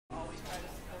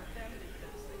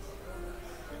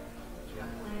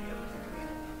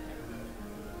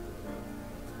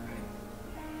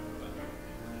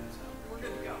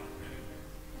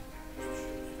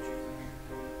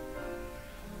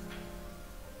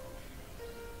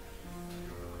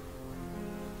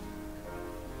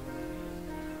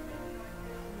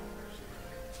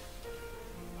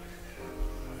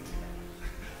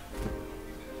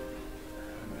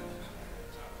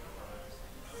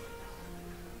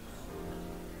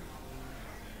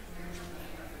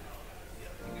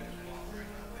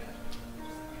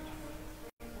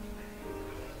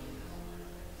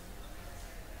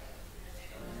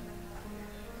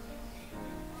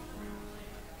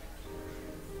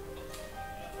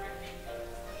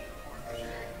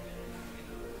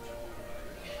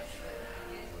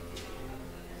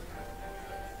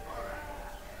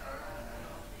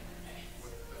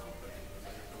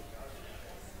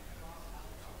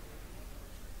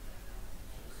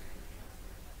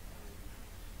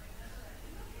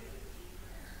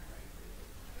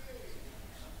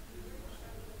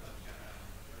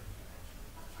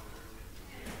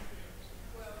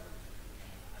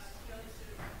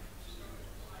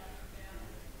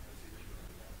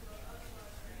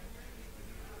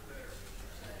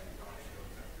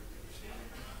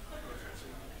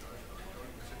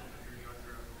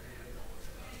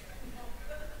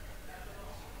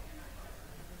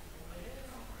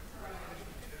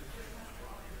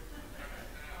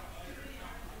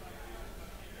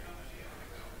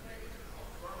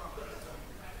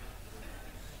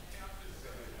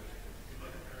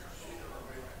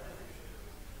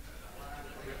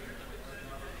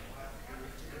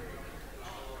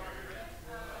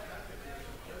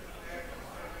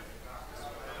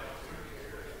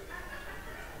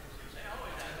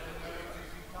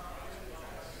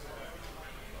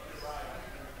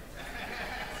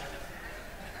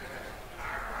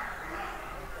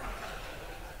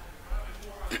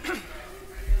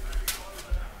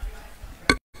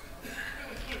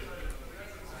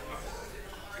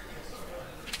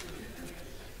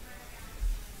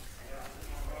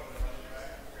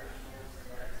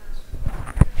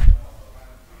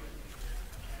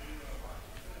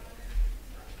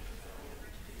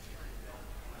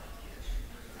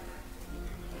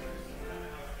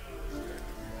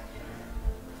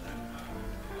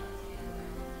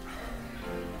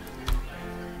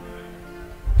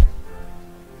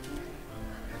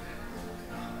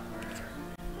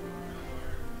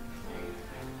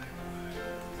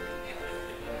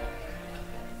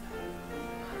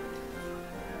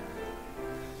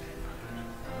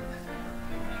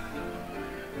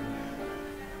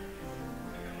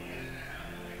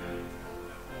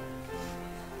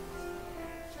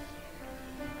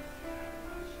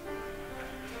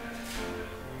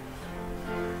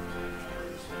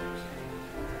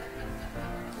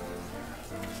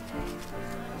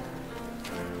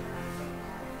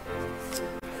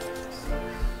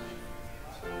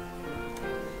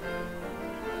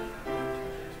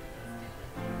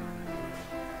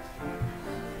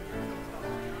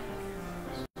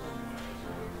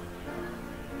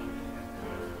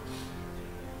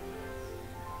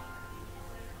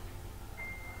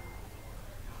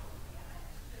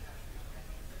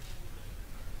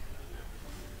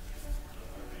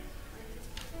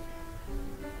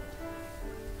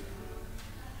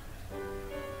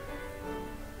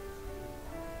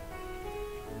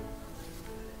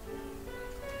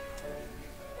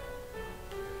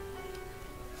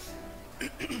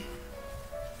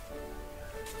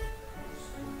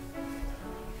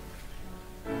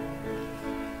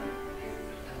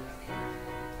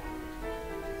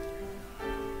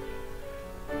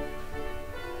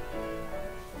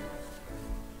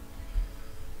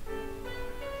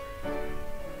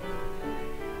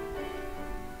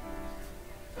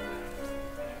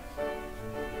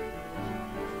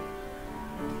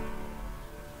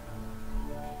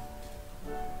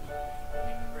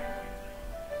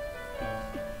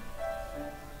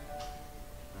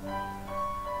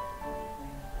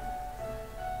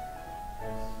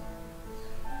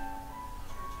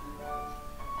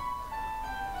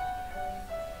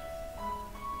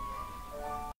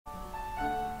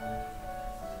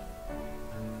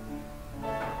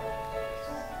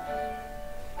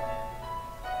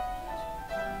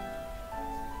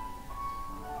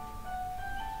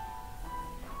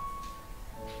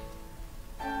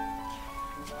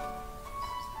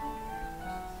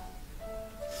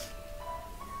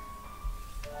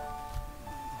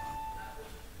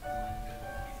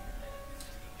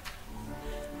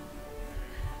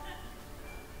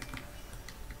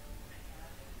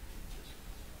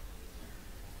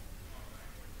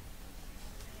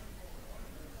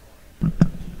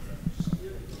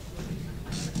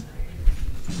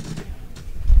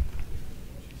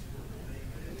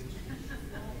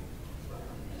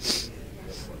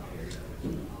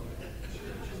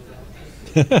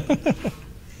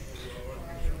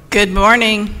Good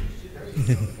morning.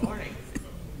 Good morning.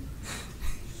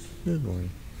 Good morning.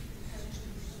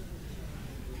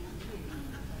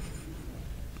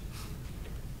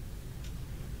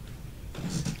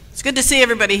 It's good to see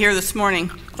everybody here this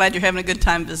morning. Glad you're having a good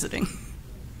time visiting.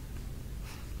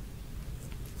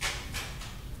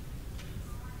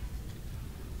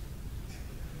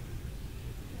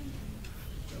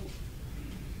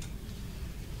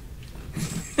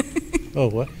 Oh,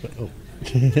 what? Oh.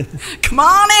 Come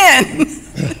on in.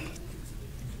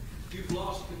 You've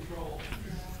lost control.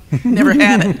 Never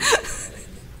had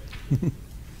it.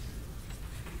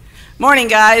 Morning,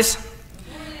 guys.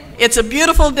 It's a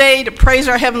beautiful day to praise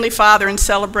our Heavenly Father and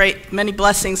celebrate many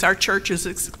blessings our church is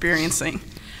experiencing.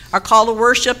 Our call to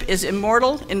worship is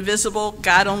Immortal, Invisible,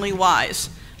 God Only Wise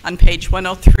on page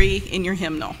 103 in your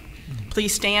hymnal.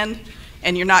 Please stand,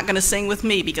 and you're not going to sing with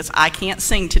me because I can't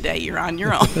sing today. You're on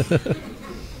your own.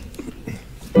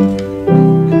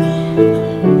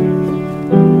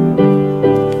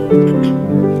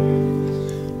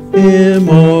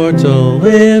 Immortal,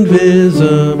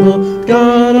 invisible,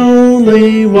 God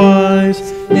only wise,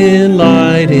 in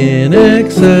light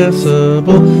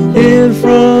inaccessible, hid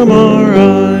from our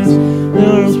eyes.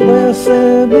 Most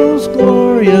blessed, most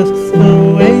glorious,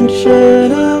 so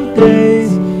ancient of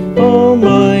days,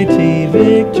 almighty,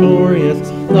 victorious,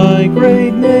 thy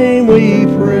great name we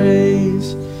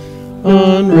praise.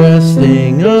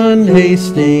 Unresting,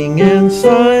 unhasting, and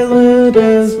silent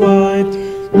as light,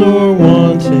 nor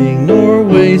wanting, nor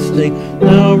wasting,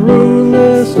 thou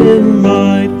rulest in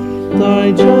might.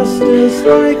 Thy justice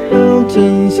like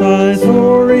mountains high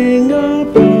soaring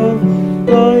above,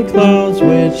 thy clouds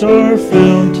which which are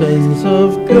fountains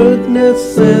of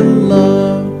goodness and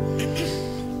love.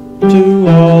 To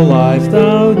all life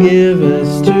thou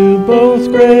givest, to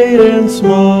both great and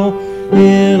small.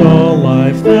 In all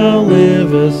life thou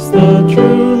livest, the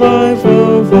true life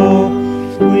of all.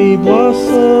 We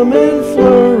blossom and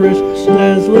flourish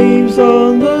as leaves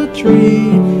on the tree,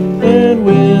 and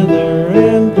wither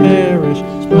and perish,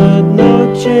 but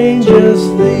not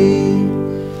changest thee.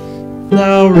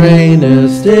 Thou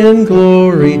reignest in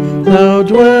glory, thou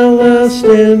dwellest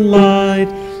in light.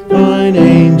 Thine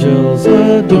angels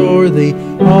adore thee,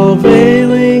 all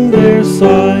veiling their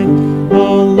sight.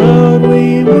 All loud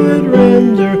we would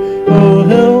render, oh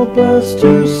help us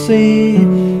to see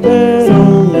that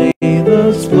only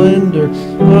the splendor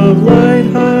of light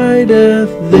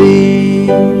hideth thee.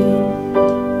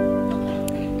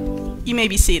 You may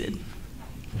be seated.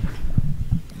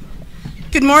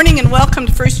 Good morning and welcome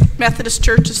to First Methodist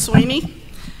Church of Sweeney.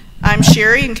 I'm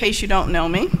Sherry, in case you don't know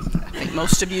me. I think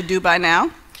most of you do by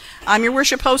now. I'm your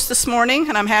worship host this morning,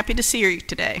 and I'm happy to see you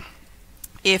today.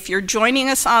 If you're joining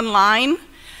us online,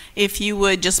 if you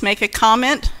would just make a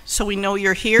comment so we know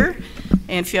you're here.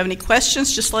 And if you have any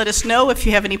questions, just let us know. If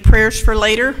you have any prayers for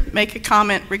later, make a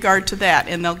comment regard to that,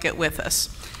 and they'll get with us.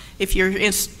 If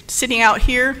you're sitting out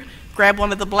here, grab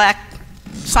one of the black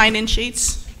sign-in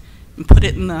sheets and put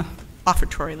it in the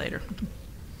offertory later.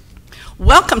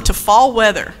 Welcome to fall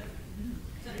weather.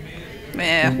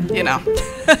 You know.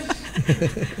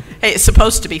 Hey, it's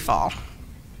supposed to be fall.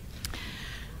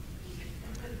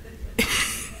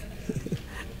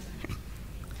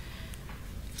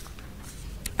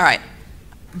 All right.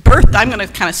 I'm going to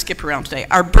kind of skip around today.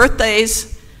 Our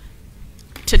birthdays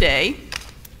today,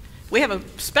 we have a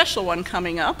special one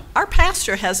coming up. Our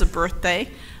pastor has a birthday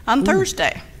on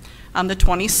Thursday, on the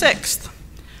 26th,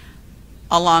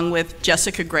 along with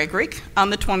Jessica Gregorick on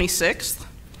the 26th,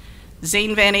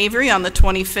 Zane Van Avery on the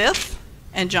 25th,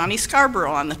 and Johnny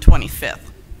Scarborough on the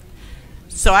 25th.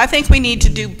 So I think we need to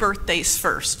do birthdays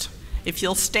first. If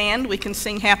you'll stand, we can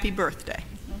sing happy birthday.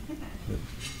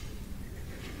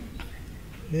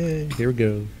 Yeah, here we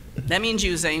go. That means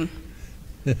you, Zane.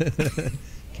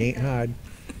 Can't hide.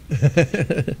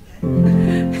 Happy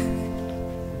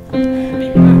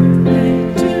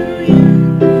birthday to you.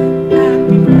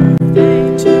 Happy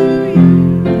birthday to you.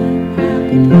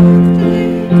 Happy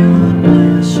birthday, God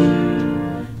bless you.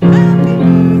 Happy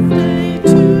birthday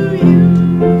to you.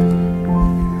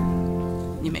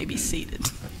 You may be seated.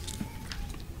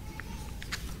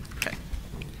 Okay.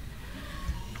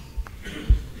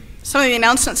 Some of the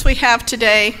announcements we have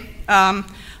today,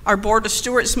 our Board of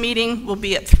Stewards meeting will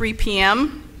be at 3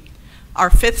 p.m. Our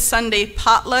 5th Sunday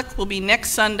potluck will be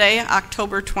next Sunday,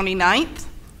 October 29th.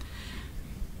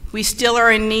 We still are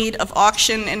in need of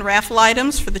auction and raffle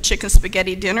items for the chicken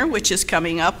spaghetti dinner, which is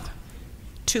coming up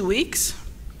 2 weeks.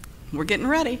 We're getting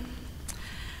ready.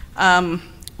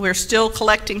 We're still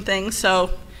collecting things,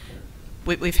 so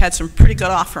we've had some pretty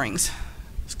good offerings.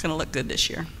 It's going to look good this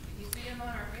year. If you see them on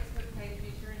our Facebook page,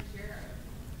 be sure and share them.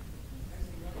 There's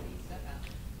some really neat stuff out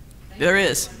there. There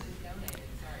is. Thank you for everyone who's donated.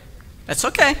 Sorry. That's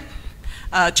okay.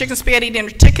 Chicken spaghetti dinner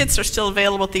tickets are still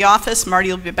available at the office. Marty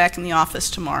will be back in the office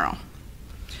tomorrow.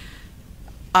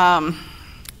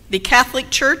 The Catholic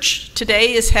Church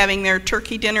today is having their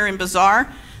turkey dinner and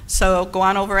bazaar, so go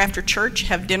on over after church,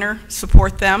 have dinner,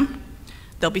 support them.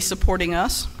 They'll be supporting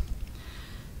us.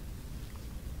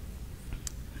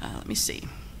 Let me see.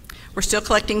 We're still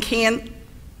collecting in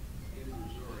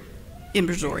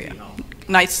Brazoria,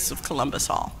 Knights of Columbus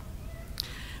Hall.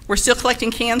 We're still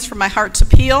collecting cans for My Heart's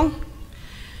Appeal.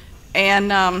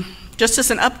 And just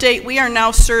as an update, we are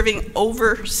now serving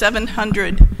over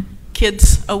 700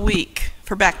 kids a week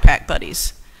for Backpack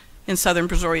Buddies in southern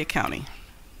Brazoria County,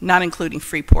 not including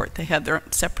Freeport. They have their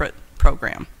separate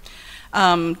program.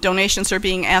 Donations are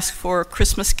being asked for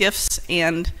Christmas gifts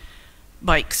and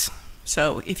bikes.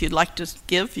 So if you'd like to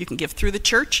give, you can give through the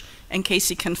church, and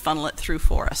Casey can funnel it through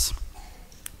for us.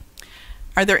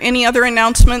 Are there any other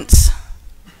announcements?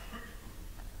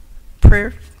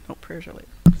 Prayer? No, prayers are later.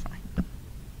 Fine.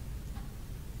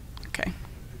 Okay.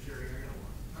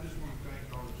 I just want to thank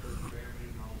all the church family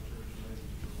and all the church ladies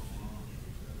for going on.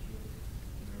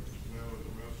 As well as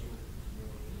Russell, as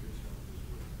well as his help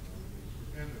this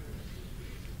week. And the family.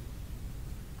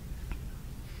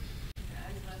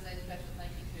 I just want to say a special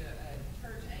thank you to a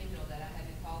church angel that I had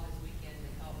to call this weekend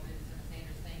to help move some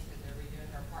Sanders things because they're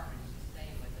redoing her apartment. She's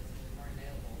staying with us and we weren't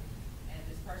available. And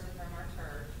this person from our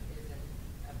church is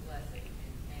a blessing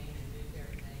and came and moved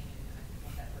everything. And I just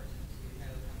want that person to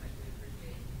know how much we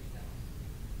appreciate yourself.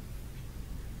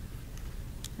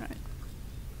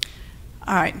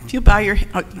 All right. If you bow your,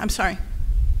 oh, I'm sorry.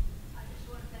 I just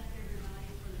want to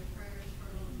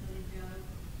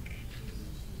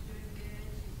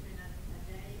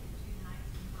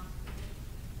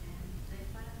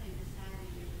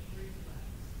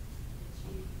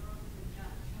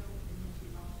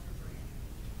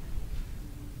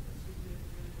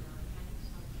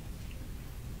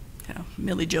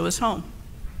Millie Jo is home.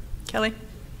 Kelly?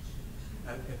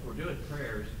 If we're doing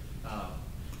prayers,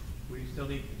 we still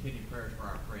need to continue prayers for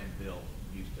our friend Bill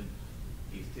Houston.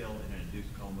 He's still in an induced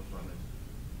coma from his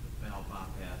valve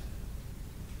bypass.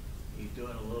 He's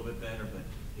doing a little bit better, but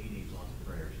he needs lots of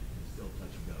prayers. It's still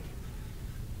touch and go.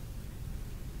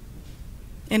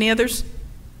 Any others?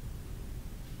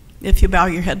 If you bow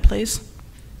your head, please.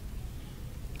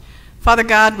 Father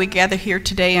God, we gather here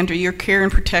today under your care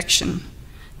and protection.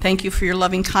 Thank you for your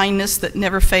loving kindness that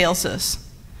never fails us.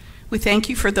 We thank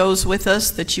you for those with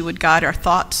us, that you would guide our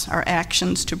thoughts, our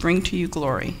actions to bring to you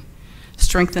glory.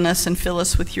 Strengthen us and fill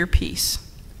us with your peace.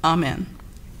 Amen.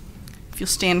 If you'll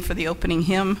stand for the opening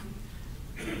hymn,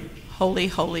 Holy,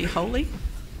 Holy, Holy.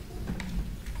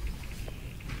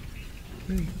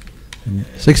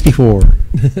 64.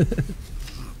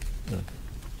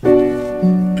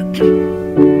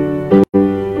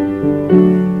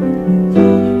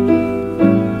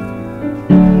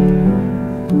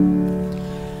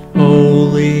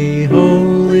 Holy,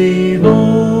 holy,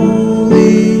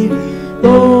 holy,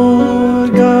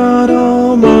 Lord God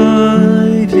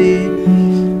Almighty,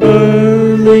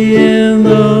 early in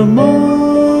the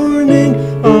morning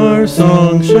our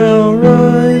song shall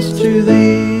rise to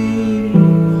thee.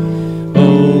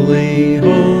 Holy,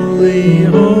 holy,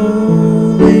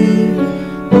 holy,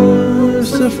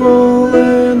 merciful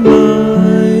and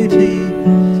mighty,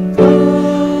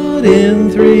 God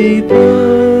in three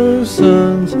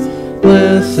persons,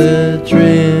 blessed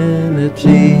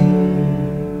Trinity.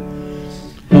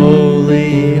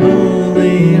 Holy,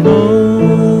 holy,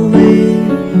 holy,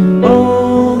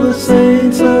 all the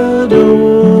saints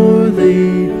adore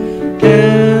thee,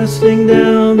 casting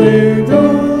down their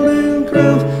golden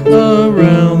crowns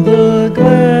around the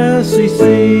glassy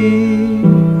sea.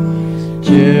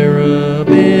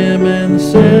 Cherubim and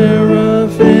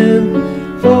seraphim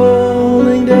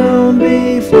falling down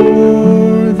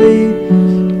before thee,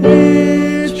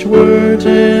 which wert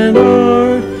and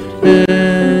art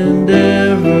and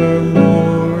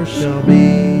evermore shall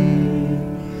be.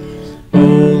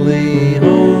 Holy,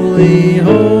 holy,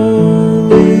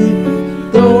 holy,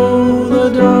 though the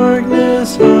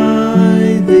darkness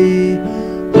hide thee,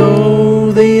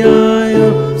 though the eye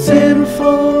of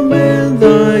sinful man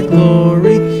thy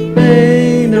glory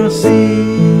may not see,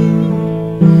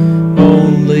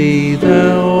 only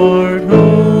thou art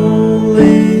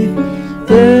holy,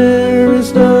 there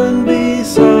is none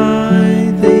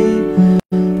beside thee,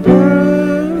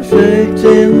 perfect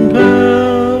in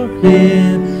power,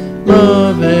 in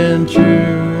love and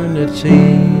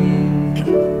Trinity.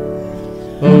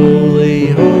 Holy,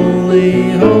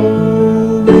 holy,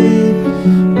 holy,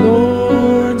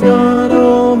 Lord God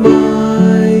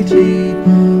Almighty,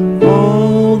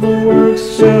 all the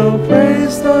works shall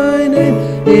praise thy name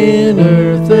in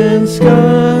earth and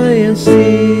sky and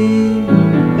sea.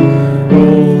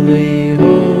 Holy,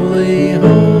 holy,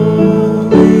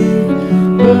 holy,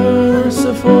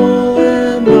 merciful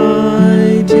and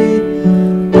mighty,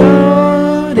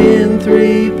 God in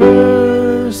three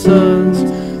persons,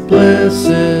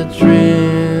 blessed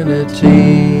Trinity.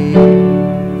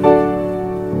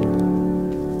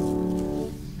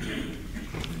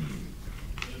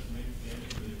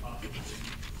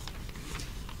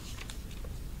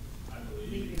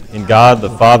 In God the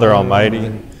Father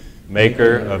Almighty,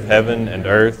 maker of heaven and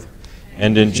earth,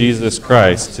 and in Jesus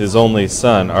Christ, his only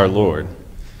Son, our Lord,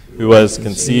 who was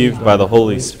conceived by the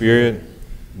Holy Spirit,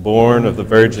 born of the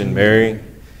Virgin Mary,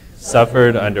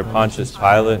 suffered under Pontius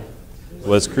Pilate,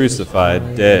 was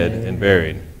crucified, dead, and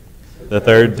buried. The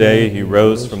third day he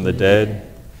rose from the dead.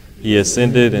 He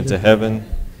ascended into heaven,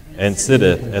 and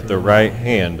sitteth at the right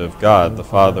hand of God the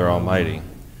Father Almighty.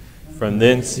 From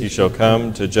thence he shall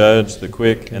come to judge the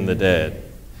quick and the dead.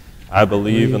 I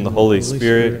believe in the Holy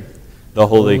Spirit, the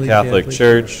Holy Catholic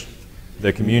Church,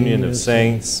 the communion of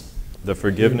saints, the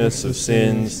forgiveness of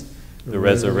sins, the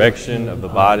resurrection of the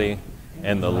body,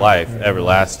 and the life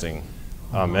everlasting.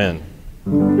 Amen.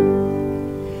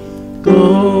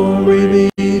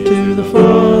 Glory be to the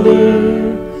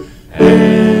Father,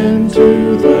 and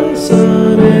to the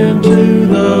Son, and to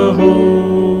the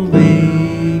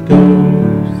Holy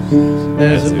Ghost,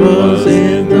 as it was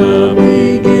in the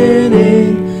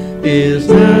beginning, is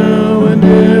now, and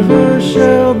ever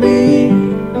shall be,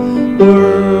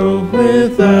 world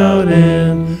without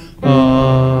end.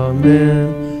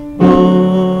 Amen.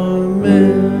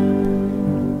 Amen.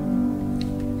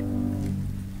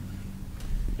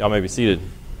 Y'all may be seated.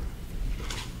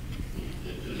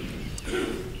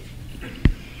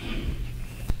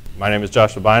 My name is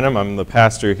Joshua Bynum. I'm the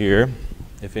pastor here,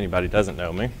 if anybody doesn't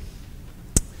know me.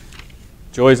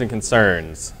 Joys and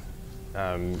concerns.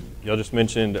 Y'all just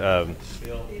mentioned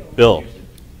Bill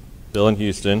in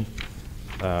Houston.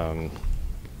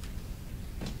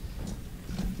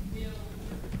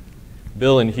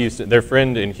 Bill in Houston, their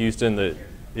friend in Houston that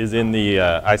is in the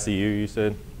ICU, you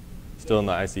said? Still in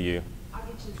the ICU. I'll get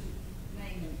you his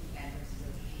name and address.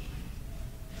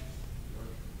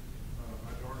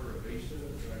 My daughter Elisa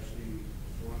is actually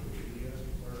going to India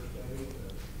Thursday.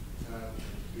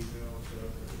 Female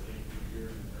stuff that they do here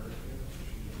in America.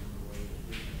 She's on her way to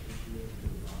India to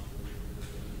the hospital here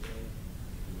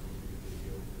Thursday. And we'll get the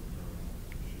deal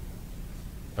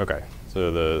for her. Okay,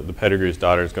 so the Pettigrew's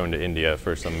daughter is going to India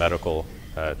for some medical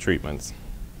treatments.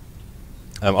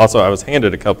 Also, I was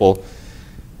handed a couple.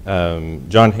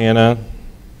 John Hanna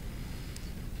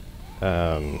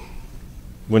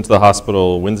went to the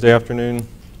hospital Wednesday afternoon.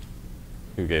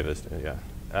 Who gave this to me? Yeah.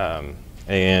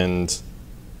 And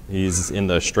he's in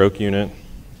the stroke unit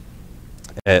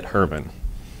at Herman.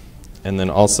 And then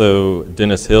also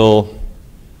Dennis Hill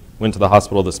went to the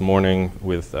hospital this morning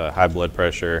with high blood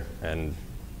pressure, and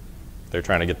they're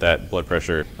trying to get that blood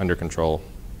pressure under control.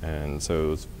 And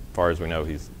so as far as we know,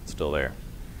 he's still there.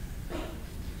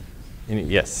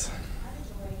 Yes.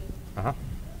 Uh-huh.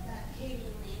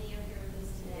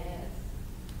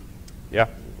 Yeah,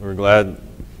 we're glad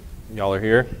y'all are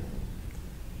here,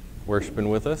 worshiping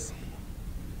with us.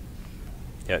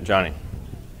 Yeah, Johnny.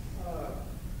 I want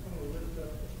to lift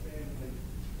up the family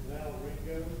of Al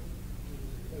Ringo, who's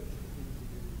a coach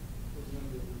of the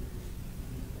number of years.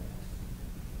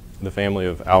 The family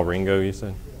of Al Ringo, you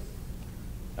said?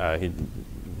 He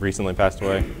recently passed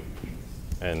away.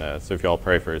 And so if y'all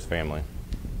pray for his family.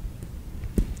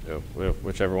 So,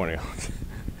 whichever one of y'all.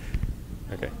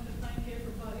 Okay. I want to thank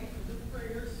everybody for the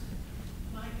prayers.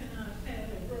 Mike and I had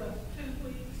a rough 2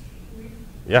 weeks.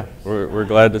 Yeah, we're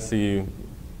glad to see you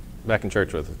back in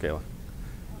church with us, Kayla.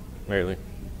 Mary Lee.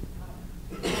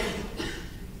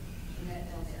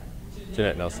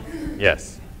 Jeanette Nelson.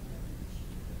 Yes.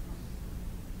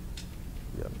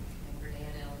 Yep.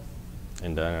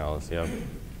 And Dan Ellis, yep.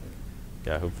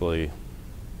 Yeah, hopefully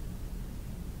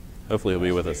he'll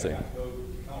be with us soon.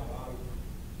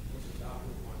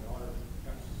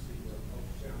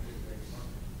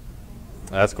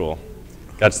 That's cool.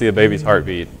 Got to see a baby's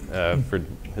heartbeat for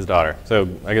his daughter. So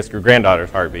I guess your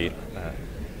granddaughter's heartbeat.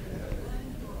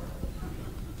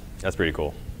 That's pretty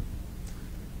cool.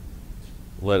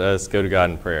 Let us go to God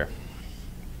in prayer.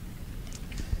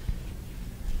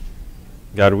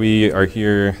 God, we are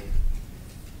here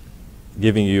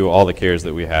giving you all the cares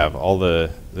that we have, all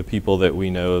the people that we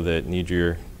know that need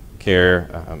your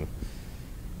care.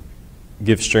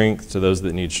 Give strength to those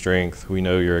that need strength. We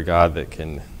know you're a God that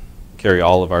can carry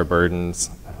all of our burdens.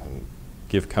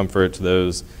 Give comfort to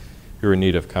those who are in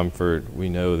need of comfort. We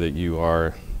know that you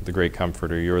are the great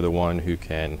comforter. You're the one who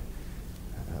can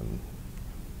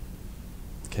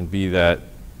be that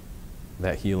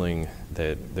healing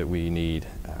that we need.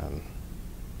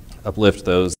 Uplift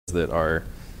those that are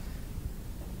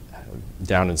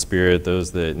down in spirit,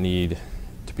 those that need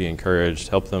to be encouraged.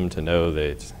 Help them to know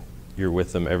that you're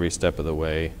with them every step of the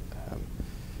way.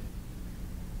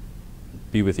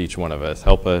 Be with each one of us.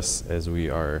 Help us as we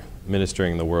are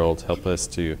ministering in the world. Help us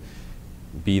to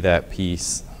be that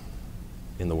peace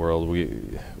in the world. We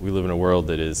live in a world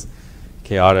that is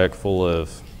chaotic, full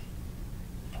of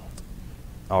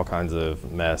all kinds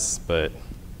of mess, but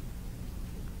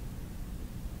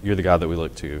you're the God that we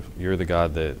look to. You're the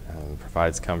God that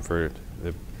provides comfort,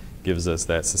 that gives us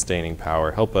that sustaining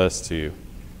power. Help us to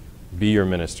be your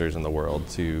ministers in the world,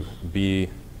 to be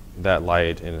that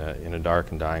light in a dark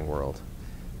and dying world.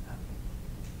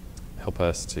 Help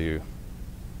us to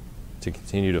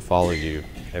continue to follow you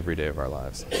every day of our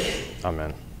lives.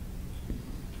 Amen.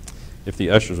 If the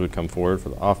ushers would come forward for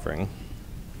the offering.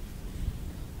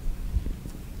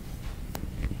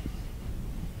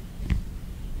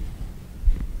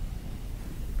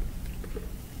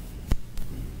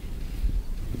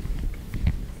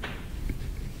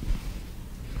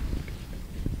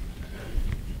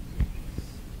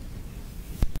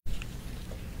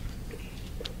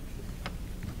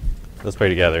 Let's pray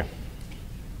together.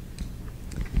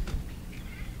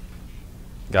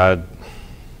 God,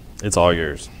 it's all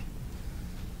yours.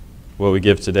 What we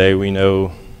give today, we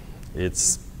know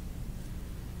it's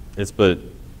but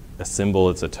a symbol,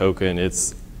 it's a token,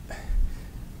 it's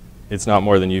not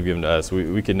more than you've given to us.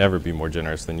 We could never be more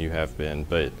generous than you have been,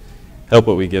 but help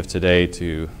what we give today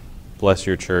to bless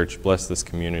your church, bless this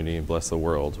community, and bless the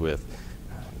world with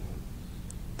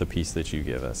the peace that you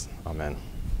give us. Amen.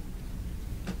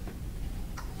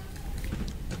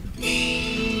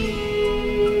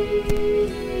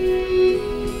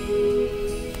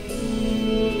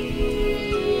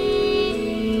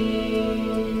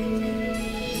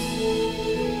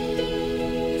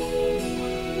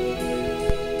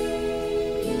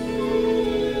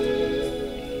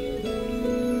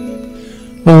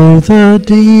 Oh, the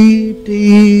deep,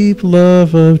 deep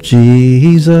love of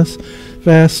Jesus,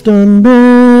 vast,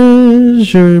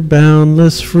 unmeasured,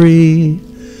 boundless, free,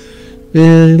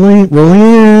 rolling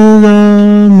in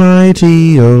the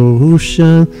mighty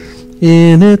ocean,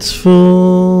 in its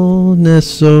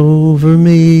fullness over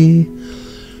me,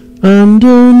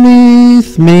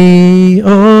 underneath me,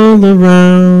 all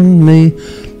around me,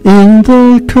 in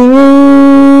the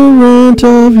current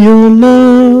of your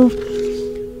love,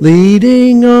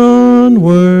 leading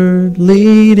onward,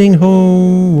 leading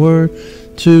homeward,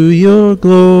 to your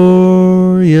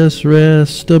glorious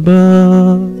rest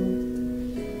above.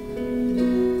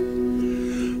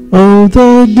 Oh,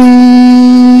 the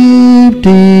deep,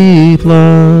 deep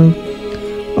love,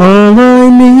 all I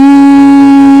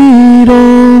need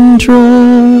and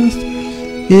trust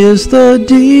is the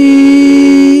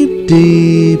deep,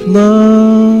 deep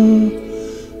love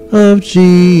of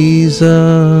Jesus.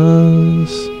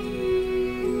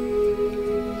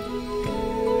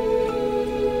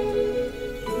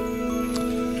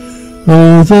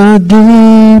 Oh, the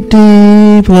deep,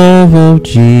 deep love of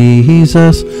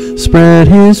Jesus, spread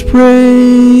his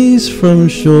praise from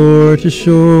shore to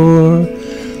shore.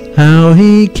 How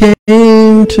he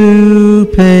came to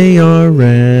pay our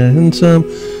ransom,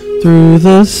 through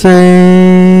the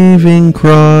saving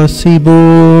cross he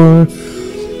bore.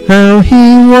 How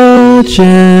he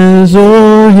watches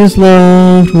o'er his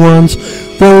loved ones,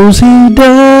 those he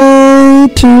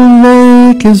died to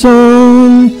make his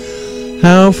own.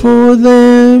 How for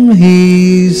them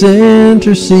he's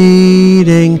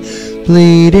interceding,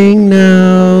 pleading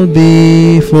now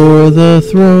before the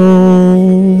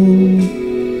throne.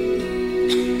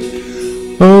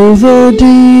 Oh, the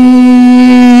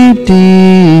deep,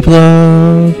 deep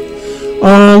love,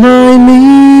 all I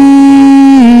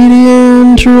need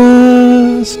and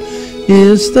trust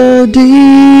is the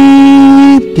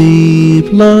deep,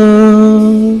 deep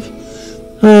love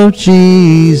of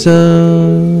Jesus.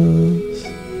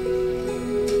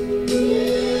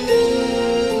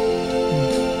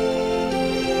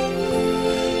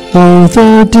 Oh,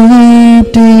 the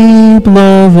deep, deep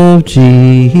love of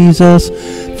Jesus,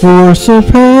 for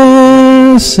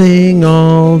surpassing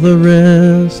all the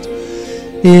rest.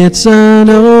 It's an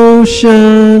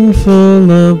ocean full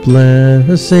of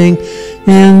blessing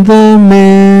in the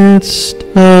midst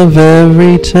of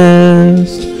every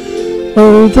test.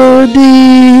 Oh, the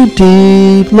deep,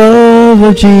 deep love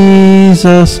of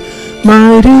Jesus,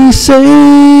 mighty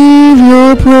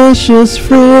Savior, precious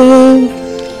friend.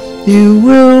 You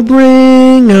will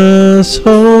bring us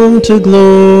home to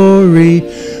glory,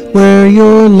 where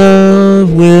your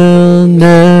love will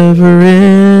never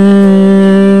end.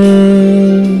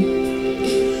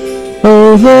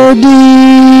 Oh, the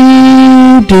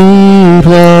deep, deep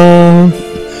love,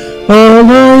 all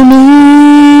I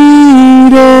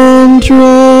need and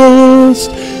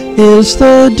trust is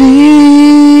the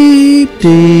deep,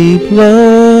 deep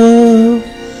love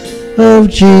of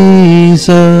Jesus.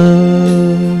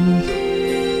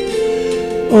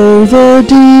 Oh, the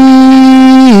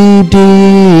deep,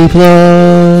 deep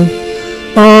love,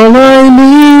 all I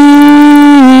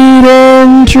need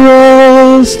and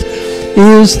trust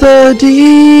is the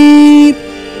deep,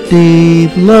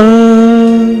 deep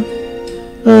love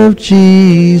of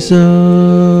Jesus.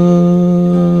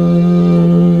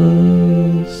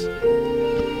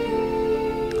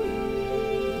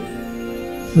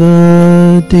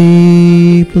 The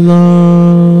deep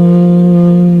love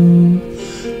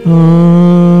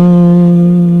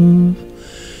of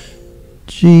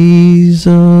Jesus.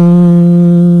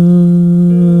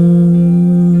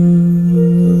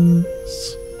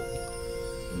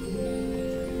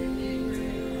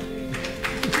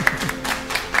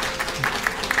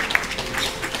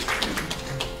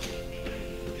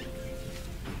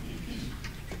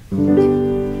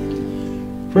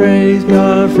 Praise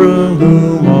God, from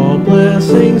whom all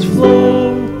blessings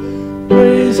flow.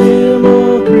 Praise him,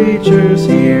 all creatures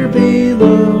here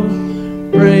below.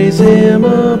 Praise him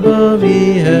above,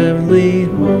 ye heavenly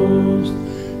host.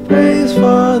 Praise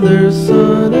Father,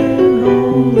 Son, and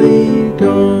Holy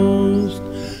Ghost.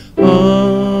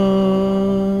 Amen.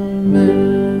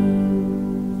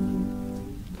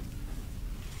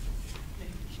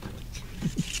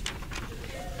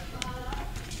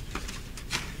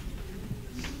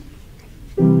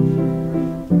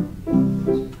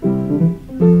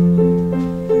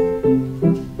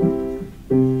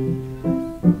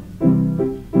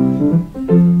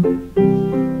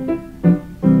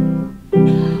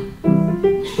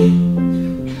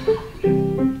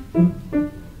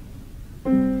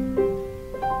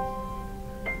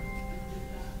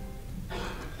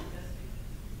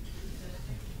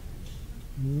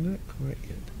 Not quite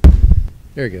yet.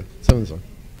 There you go. Someone's on.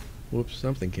 Whoops,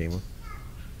 something came on.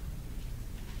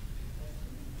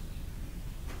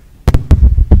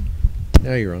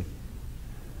 Now you're on.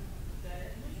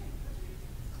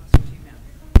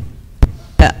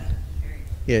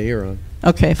 Yeah, you're on.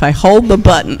 Okay, if I hold the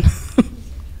button.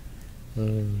 No,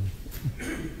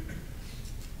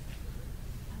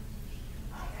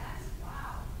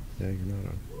 you're not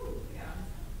on.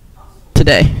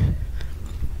 Today.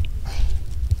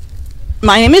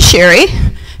 My name is Sherry,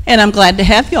 and I'm glad to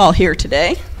have you all here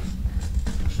today.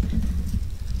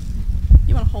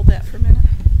 You want to hold that for a minute?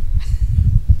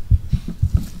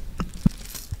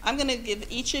 I'm going to give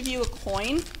each of you a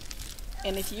coin,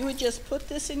 and if you would just put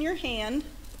this in your hand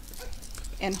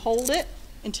and hold it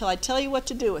until I tell you what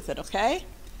to do with it, okay?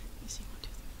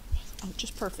 Oh,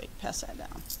 just perfect. Pass that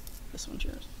down. This one's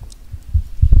yours.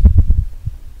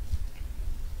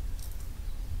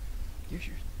 Here's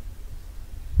yours.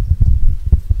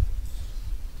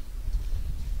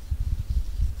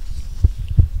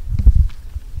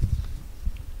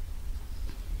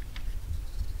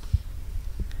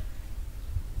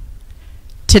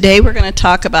 Today we're going to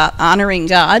talk about honoring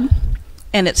God,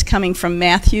 and it's coming from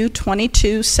Matthew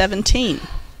 22:17.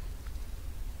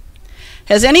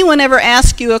 Has anyone ever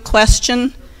asked you a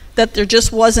question that there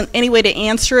just wasn't any way to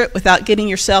answer it without getting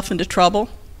yourself into trouble?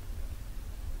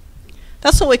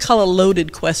 That's what we call a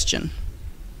loaded question.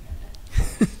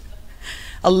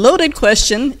 A loaded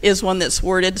question is one that's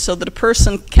worded so that a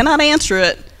person cannot answer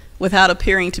it without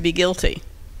appearing to be guilty.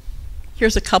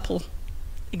 Here's a couple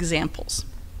examples.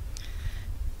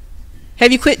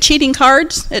 Have you quit cheating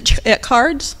cards at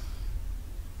cards?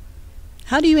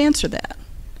 How do you answer that?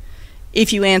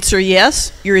 If you answer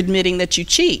yes, you're admitting that you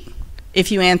cheat.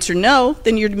 If you answer no,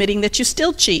 then you're admitting that you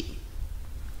still cheat.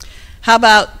 How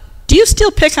about, do you still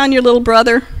pick on your little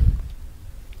brother?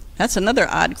 That's another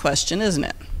odd question, isn't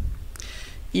it?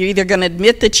 You're either going to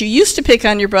admit that you used to pick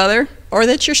on your brother or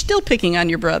that you're still picking on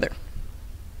your brother,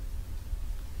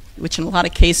 which in a lot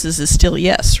of cases is still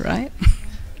yes, right?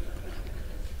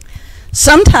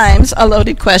 Sometimes a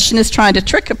loaded question is trying to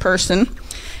trick a person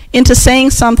into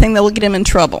saying something that will get him in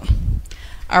trouble.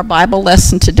 Our Bible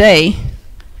lesson today,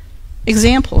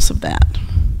 examples of that.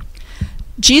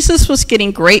 Jesus was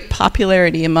getting great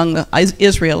popularity among the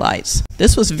Israelites.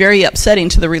 This was very upsetting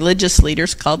to the religious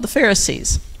leaders called the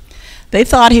Pharisees. They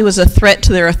thought he was a threat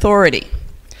to their authority.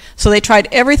 So they tried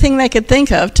everything they could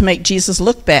think of to make Jesus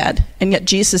look bad, and yet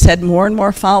Jesus had more and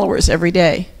more followers every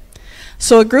day.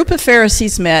 So a group of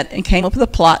Pharisees met and came up with a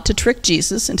plot to trick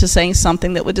Jesus into saying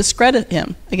something that would discredit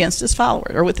him against his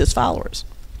followers, or with his followers.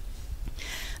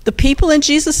 The people in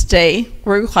Jesus' day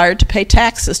were required to pay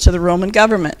taxes to the Roman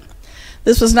government.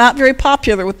 This was not very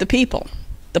popular with the people.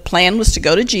 The plan was to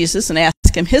go to Jesus and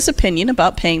ask him his opinion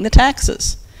about paying the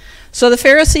taxes. So the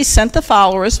Pharisees sent the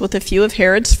followers with a few of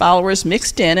Herod's followers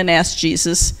mixed in and asked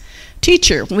Jesus,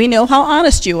 "Teacher, we know how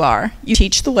honest you are. You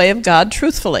teach the way of God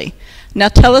truthfully. Now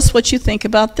tell us what you think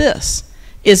about this.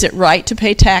 Is it right to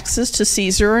pay taxes to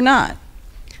Caesar or not?"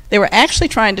 They were actually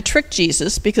trying to trick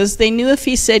Jesus because they knew if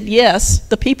he said yes,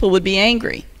 the people would be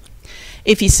angry.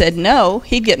 If he said no,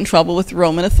 he'd get in trouble with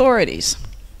Roman authorities.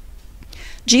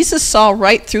 Jesus saw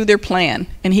right through their plan,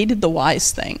 and he did the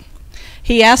wise thing.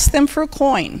 He asked them for a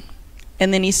coin,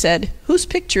 and then he said, "Whose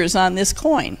picture is on this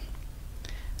coin?"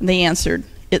 And they answered,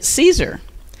 "It's Caesar."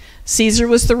 Caesar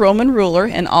was the Roman ruler,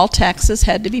 and all taxes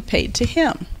had to be paid to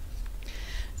him.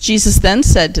 Jesus then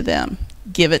said to them,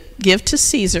 Give to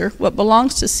Caesar what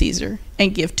belongs to Caesar,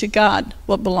 and give to God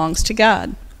what belongs to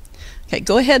God." Okay,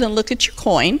 go ahead and look at your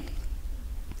coin.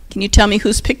 Can you tell me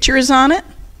whose picture is on it?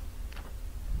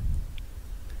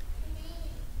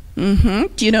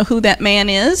 Do you know who that man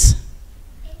is?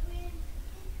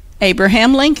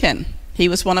 Abraham Lincoln. He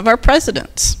was one of our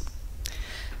presidents.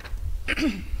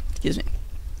 Excuse me.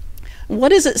 What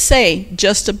does it say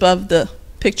just above the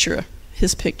picture,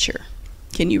 his picture?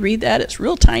 Can you read that? It's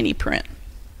real tiny print.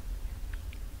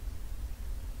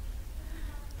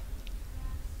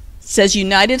 It says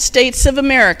United States of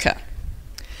America.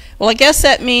 Well, I guess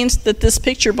that means that this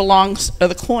picture belongs, or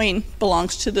the coin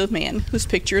belongs to the man whose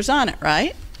picture is on it,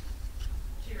 right?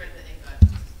 She read the in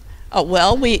God. Oh,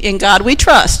 well, in God we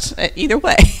trust, either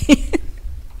way.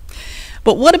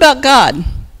 But what about God?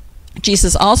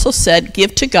 Jesus also said,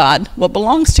 "Give to God what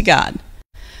belongs to God."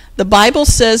 The Bible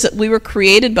says that we were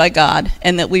created by God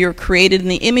and that we were created in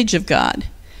the image of God.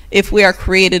 If we are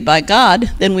created by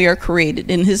God, then we are created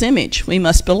in his image. We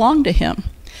must belong to him.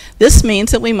 This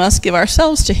means that we must give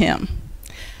ourselves to him.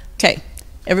 Okay,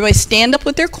 everybody stand up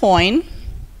with their coin.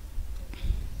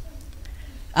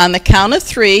 On the count of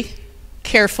 3,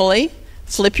 carefully,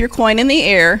 Flip your coin in the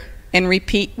air and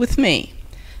repeat with me.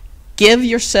 Give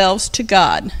yourselves to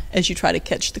God as you try to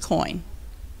catch the coin.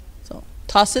 So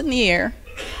toss it in the air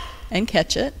and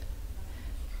catch it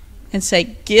and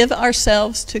say, give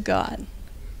ourselves to God.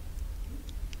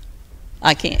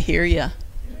 I can't hear you.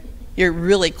 You're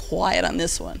really quiet on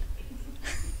this one.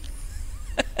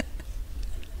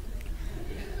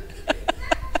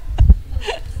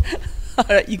 All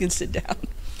right, you can sit down.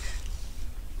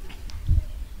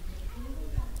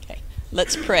 Okay,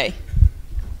 let's pray.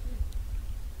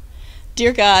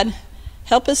 Dear God,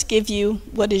 help us give you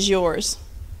what is yours.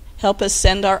 Help us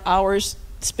spend our hours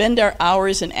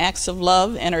in acts of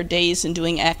love and our days in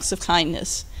doing acts of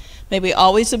kindness. May we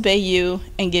always obey you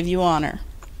and give you honor.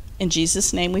 In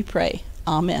Jesus' name we pray.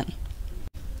 Amen.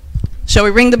 Shall we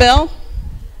ring the bell?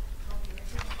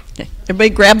 Okay, everybody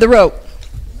grab the rope.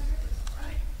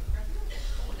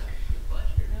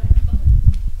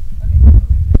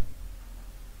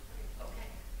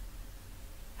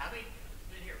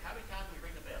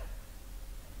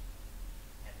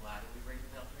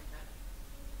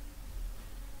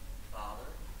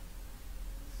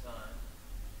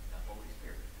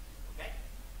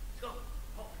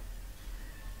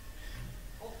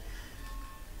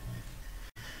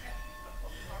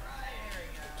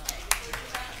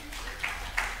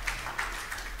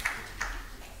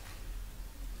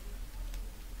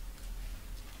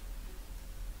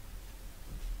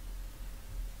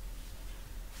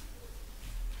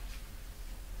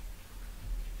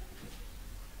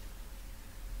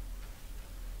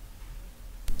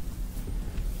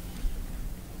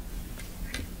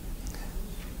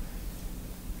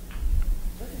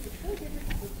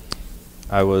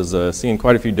 I was seeing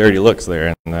quite a few dirty looks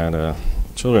there in that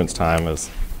children's time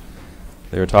as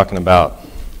they were talking about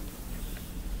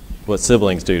what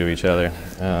siblings do to each other.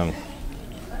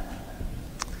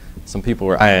 Some people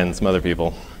were eyeing some other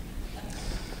people.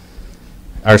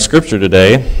 Our scripture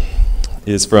today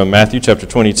is from Matthew chapter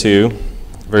 22,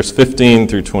 verse 15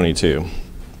 through 22.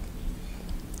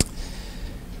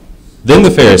 Then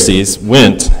the Pharisees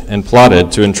went and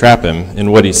plotted to entrap him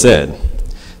in what he said.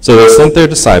 So they sent their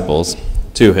disciples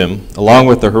to him, along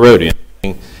with the Herodians,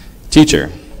 saying, Teacher,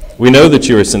 we know that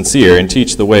you are sincere and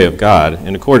teach the way of God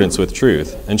in accordance with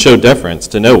truth, and show deference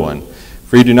to no one,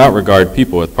 for you do not regard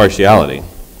people with partiality.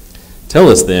 Tell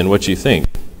us then what you think.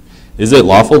 Is it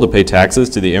lawful to pay taxes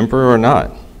to the emperor or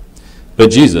not? But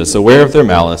Jesus, aware of their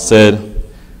malice, said,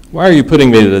 Why are you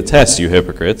putting me to the test, you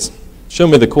hypocrites? Show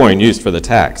me the coin used for the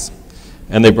tax.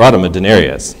 And they brought him a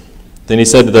denarius. Then he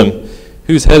said to them,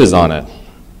 Whose head is on it?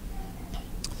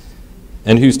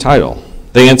 And whose title?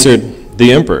 They answered,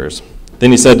 The emperor's.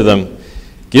 Then he said to them,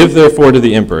 Give therefore to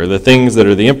the emperor the things that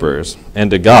are the emperor's,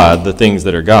 and to God the things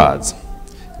that are God's.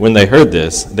 When they heard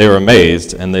this, they were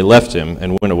amazed, and they left him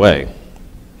and went away.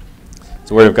 It's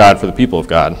the word of God for the people of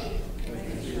God.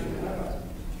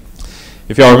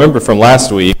 If y'all remember from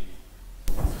last week,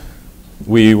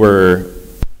 we were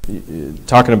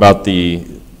talking about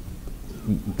the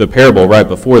parable right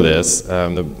before this,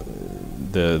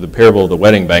 the parable of the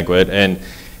wedding banquet. And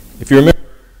if you remember,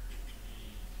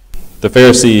 the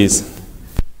Pharisees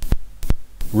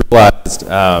realized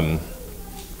that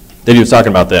he was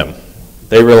talking about them.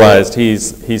 They realized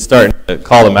he's starting to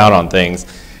call them out on things,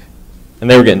 and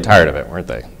they were getting tired of it, weren't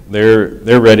they?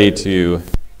 They're ready to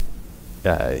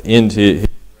end his.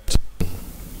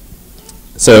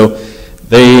 So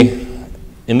they,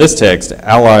 in this text,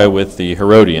 ally with the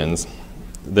Herodians,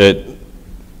 that,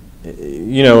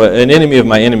 you know, an enemy of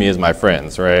my enemy is my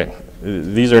friends, right?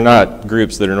 These are not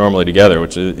groups that are normally together,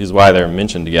 which is why they're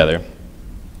mentioned together.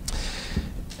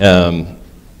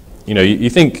 You know, you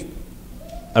think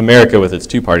America with its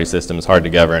two-party system is hard to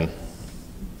govern.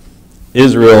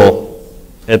 Israel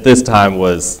at this time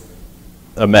was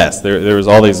a mess. There was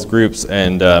all these groups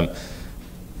and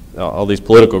all these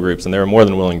political groups, and they were more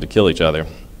than willing to kill each other.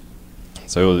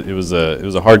 So it was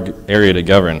a hard area to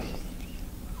govern.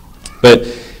 But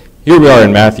here we are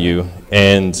in Matthew,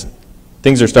 and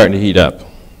things are starting to heat up.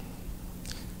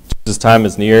 Jesus' time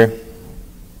is near.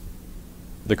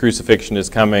 The crucifixion is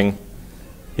coming.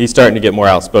 He's starting to get more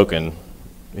outspoken.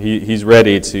 He's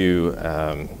ready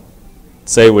to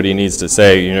say what he needs to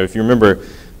say. You know, if you remember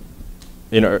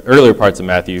in earlier parts of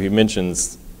Matthew, he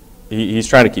mentions he's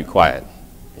trying to keep quiet.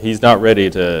 He's not ready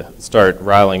to start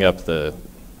riling up the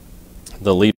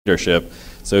leadership,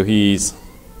 so he's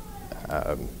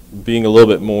being a little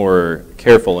bit more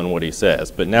careful in what he says.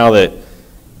 But now that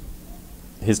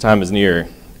his time is near,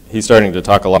 he's starting to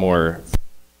talk a lot more.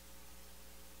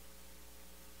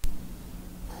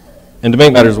 And to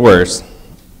make matters worse,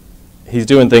 he's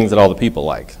doing things that all the people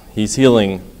like. He's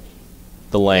healing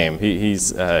the lame. He's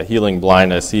healing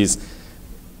blindness. He's,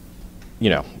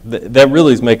 that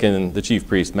really is making the chief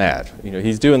priest mad.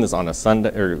 He's doing this on a Sunday,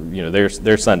 or,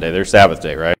 their Sunday, their Sabbath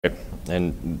day, right?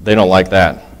 And they don't like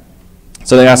that.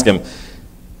 So they ask him,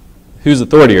 whose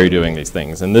authority are you doing these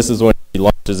things? And this is when he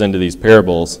launches into these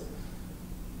parables,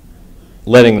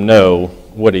 letting them know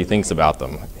what he thinks about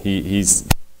them. He's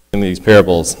in these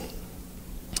parables,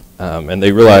 and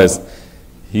they realize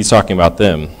he's talking about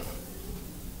them.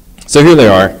 So here they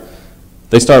are.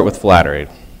 They start with flattery.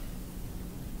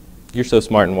 You're so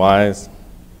smart and wise.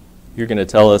 You're going to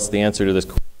tell us the answer to this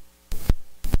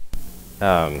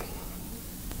question.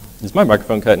 Is my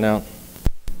microphone cutting out?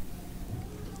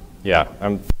 Yeah,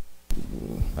 I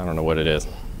don't know what it is.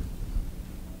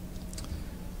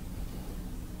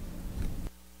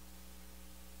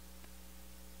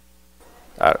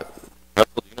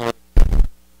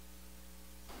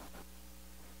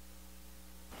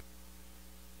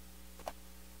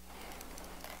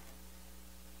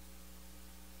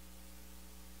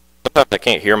 Sometimes I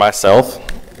can't hear myself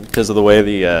because of the way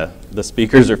the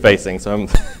speakers are facing, so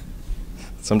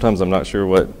sometimes I'm not sure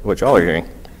what y'all are hearing.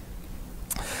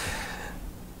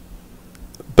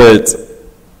 But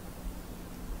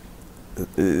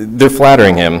they're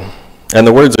flattering him, and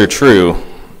the words are true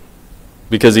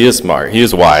because he is smart, he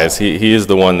is wise, he is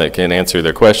the one that can answer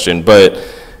their question, but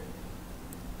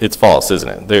it's false,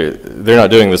 isn't it? They're not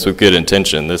doing this with good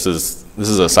intention. This is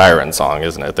a siren song,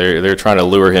 isn't it? They're trying to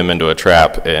lure him into a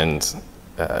trap and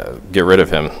get rid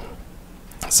of him.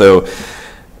 So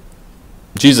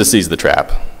Jesus sees the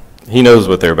trap. He knows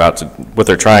what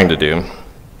they're trying to do.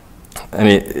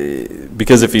 And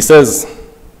because if he says,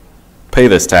 pay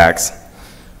this tax,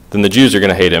 then the Jews are going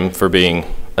to hate him for being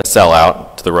a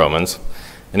sellout to the Romans.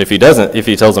 And if he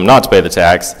tells them not to pay the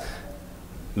tax,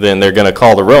 then they're going to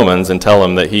call the Romans and tell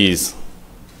them that he's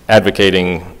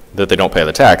advocating that they don't pay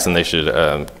the tax and they should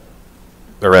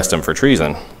arrest him for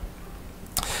treason.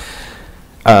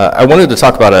 I wanted to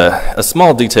talk about a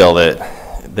small detail that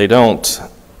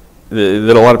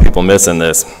that a lot of people miss in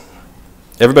this.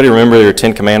 Everybody remember their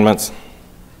 10 Commandments?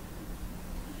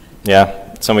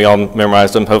 Yeah, some of y'all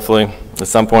memorized them, hopefully, at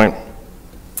some point.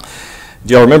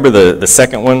 Do y'all remember the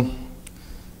second one?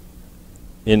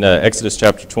 In Exodus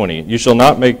chapter 20, you shall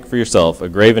not make for yourself a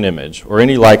graven image or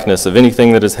any likeness of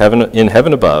anything that is in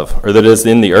heaven above, or that is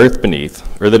in the earth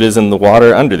beneath, or that is in the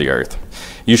water under the earth.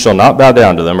 You shall not bow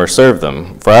down to them or serve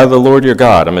them, for I, the Lord your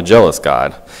God, am a jealous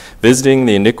God, visiting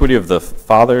the iniquity of the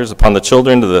fathers upon the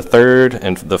children to the third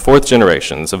and the fourth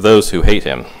generations of those who hate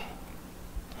him.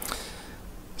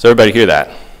 So everybody hear that?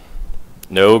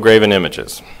 No graven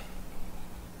images.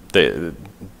 The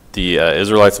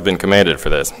Israelites have been commanded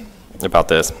about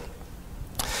this.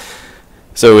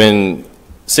 So in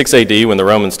 6 AD, when the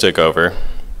Romans took over,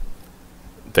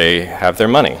 they have their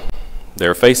money,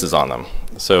 their faces on them.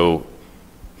 So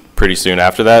pretty soon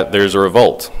after that, there's a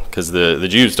revolt because the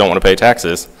Jews don't want to pay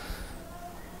taxes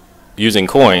using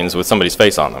coins with somebody's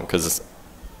face on them because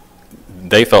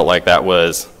they felt like that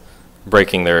was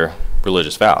breaking their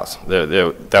religious vows.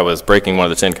 That was breaking one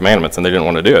of the 10 Commandments, and they didn't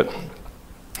want to do it.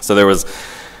 So there was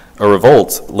a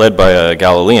revolt led by a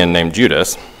Galilean named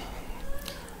Judas,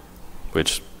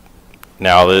 which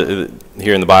now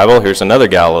here in the Bible, here's another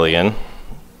Galilean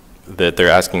that they're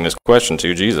asking this question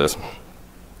to, Jesus.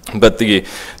 But the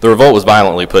revolt was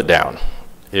violently put down.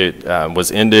 It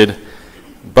was ended,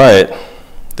 but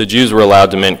the Jews were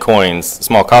allowed to mint coins,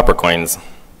 small copper coins,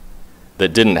 that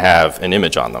didn't have an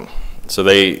image on them. So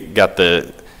they got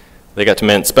to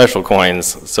mint special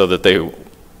coins so that they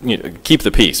keep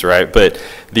the peace, right? But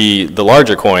the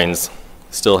larger coins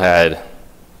still had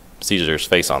Caesar's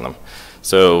face on them.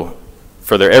 So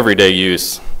for their everyday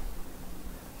use,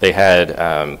 they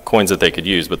had coins that they could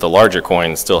use, but the larger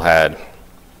coins still had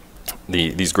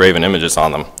these graven images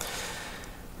on them.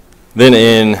 Then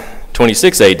in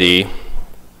 26 AD,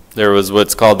 there was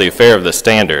what's called the Affair of the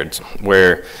Standards,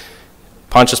 where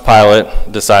Pontius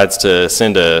Pilate decides to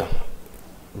send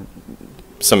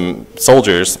some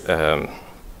soldiers,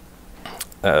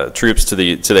 troops to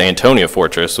the Antonia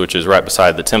fortress, which is right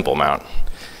beside the Temple Mount.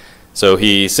 So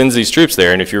he sends these troops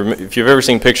there, and if you've ever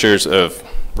seen pictures of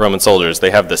Roman soldiers,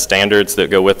 they have the standards that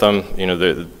go with them,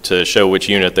 to show which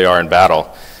unit they are in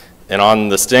battle. And on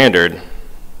the standard,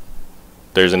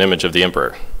 there's an image of the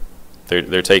emperor.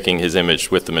 They're taking his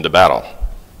image with them into battle.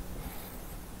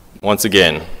 Once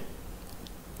again,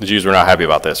 the Jews were not happy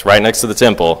about this. Right next to the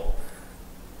temple,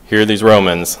 here are these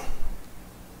Romans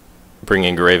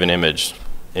bringing a graven image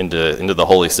into the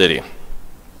holy city.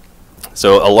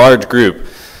 So a large group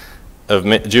of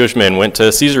Jewish men went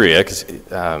to Caesarea, because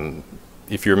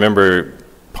if you remember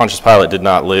Pontius Pilate did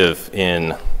not live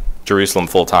in Jerusalem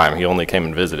full time. He only came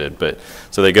and visited. But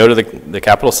so they go to the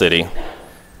capital city,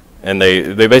 and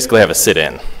they basically have a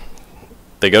sit-in.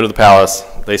 They go to the palace,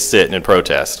 they sit and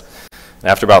protest. And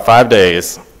after about 5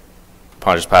 days,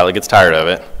 Pontius Pilate gets tired of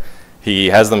it. He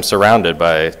has them surrounded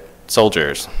by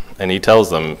soldiers, and he tells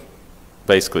them,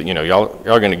 basically, y'all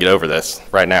are going to get over this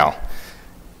right now.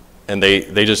 And they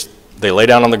lay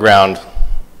down on the ground,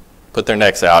 put their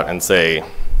necks out, and say,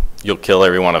 you'll kill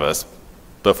every one of us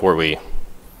before we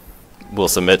will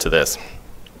submit to this.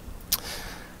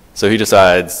 So he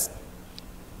decides,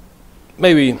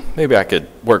 maybe I could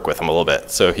work with him a little bit.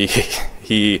 So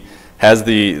he has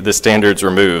the standards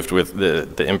removed with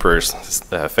the emperor's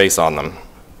face on them.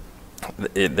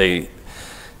 The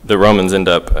Romans end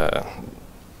up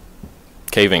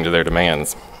caving to their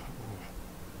demands.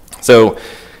 So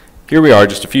here we are,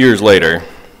 just a few years later.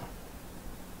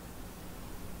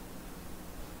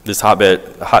 This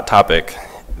hot topic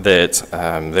that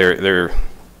they're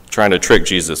trying to trick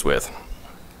Jesus with.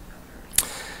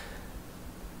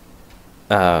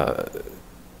 What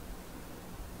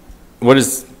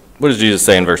does Jesus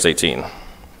say in verse 18?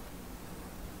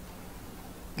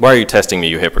 Why are you testing me,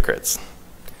 you hypocrites?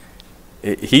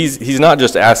 He's not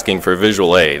just asking for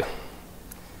visual aid.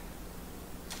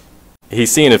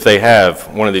 He's seeing if they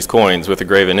have one of these coins with a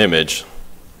graven image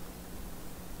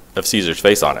of Caesar's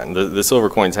face on it. And the silver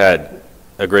coins had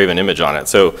a graven image on it.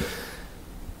 So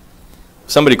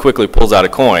somebody quickly pulls out a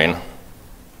coin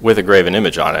with a graven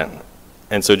image on it.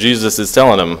 And so Jesus is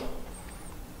telling them,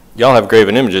 y'all have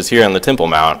graven images here on the Temple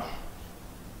Mount.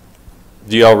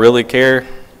 Do y'all really care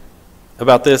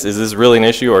about this? Is this really an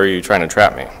issue, or are you trying to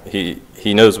trap me?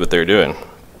 He knows what they're doing.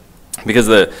 Because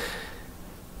the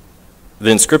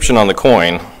inscription on the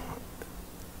coin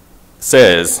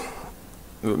says,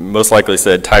 most likely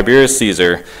said, Tiberius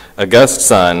Caesar, august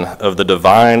son of the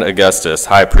divine Augustus,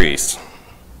 high priest.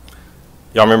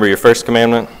 Y'all remember your first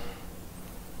commandment?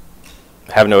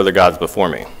 Have no other gods before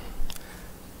me.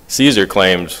 Caesar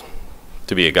claimed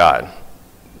to be a god.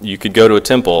 You could go to a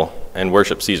temple and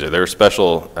worship Caesar. There were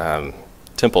special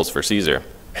temples for Caesar.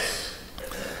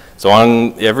 So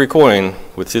on every coin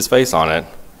with his face on it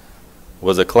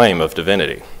was a claim of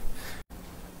divinity.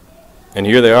 And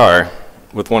here they are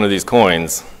with one of these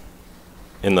coins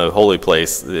in the holy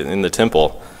place, in the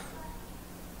temple.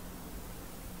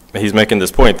 He's making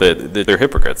this point that they're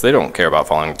hypocrites. They don't care about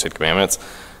following the Ten Commandments.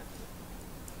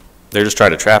 They're just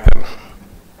trying to trap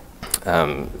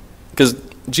him. Because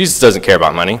Jesus doesn't care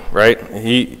about money, right?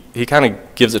 He kind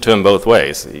of gives it to him both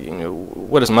ways.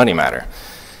 What does money matter?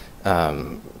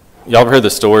 Y'all ever heard the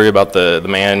story about the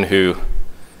man who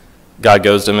God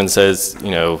goes to him and says,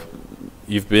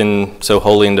 you've been so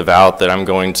holy and devout that I'm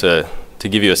going to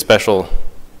give you a special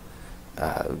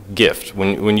gift.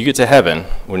 When you get to heaven,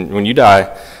 when you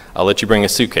die, I'll let you bring a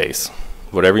suitcase,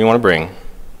 whatever you want to bring,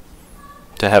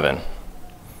 to heaven.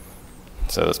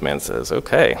 So this man says,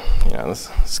 okay, this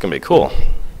is going to be cool.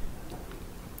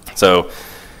 So,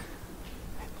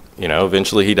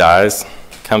 eventually he dies,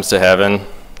 comes to heaven.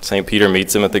 St. Peter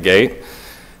meets him at the gate.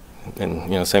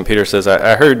 And, St. Peter says,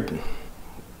 I heard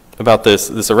about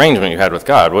this arrangement you had with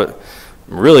God. I'm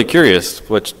really curious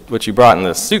what you brought in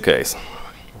this suitcase.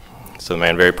 So the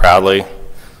man very proudly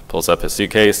pulls up his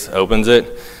suitcase, opens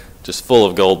it, just full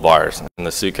of gold bars in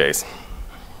the suitcase.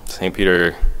 St.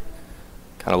 Peter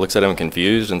kind of looks at him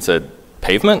confused and said,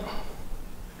 pavement?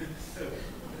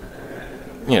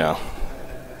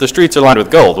 The streets are lined with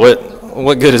gold.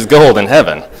 What good is gold in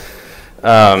heaven?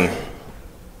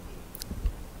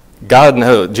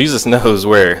 Jesus knows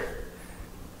where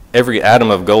every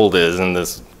atom of gold is in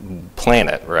this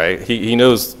planet, right? He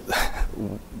knows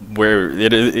where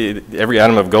every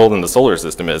atom of gold in the solar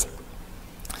system is.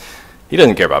 He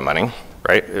doesn't care about money,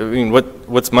 right? I mean,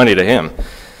 what's money to him?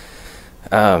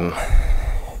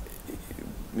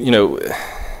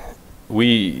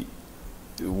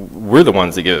 We're the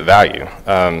ones that give it value.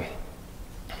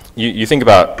 You think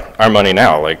about our money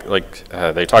now, like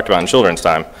they talked about in children's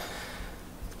time.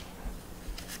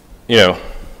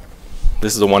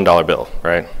 This is a $1 bill,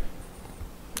 right?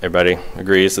 Everybody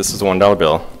agrees this is a $1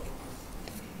 bill.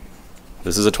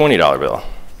 This is a $20 bill.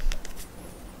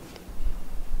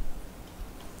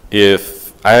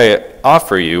 If I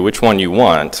offer you which one you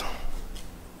want,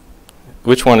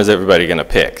 which one is everybody going to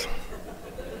pick?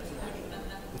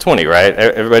 20, right?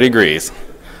 Everybody agrees.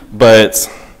 But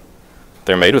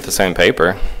they're made with the same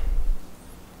paper.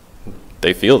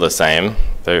 They feel the same.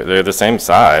 They're the same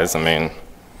size. I mean,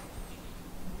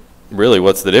 really,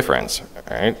 what's the difference,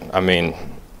 right? I mean,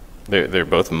 they're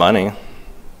both money.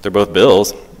 They're both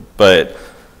bills. But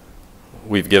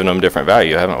we've given them different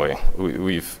value, haven't we?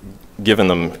 We've given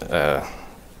them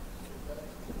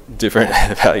different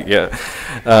value, yeah.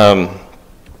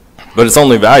 But it's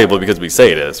only valuable because we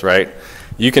say it is, right?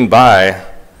 You can buy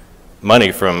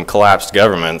money from collapsed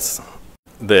governments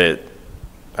that,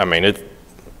 I mean, it's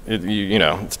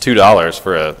 $2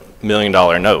 for a $1 million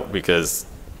note, because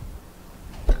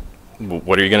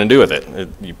what are you going to do with it?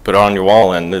 You put it on your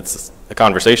wall and it's a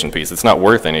conversation piece. It's not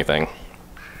worth anything.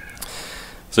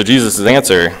 So Jesus'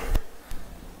 answer,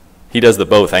 he does the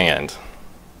both and.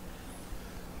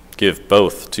 Give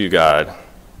both to God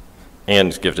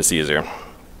and give to Caesar.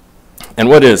 And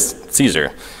what is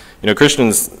Caesar?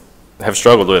 Christians have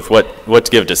struggled with what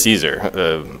to give to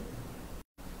Caesar.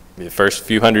 The first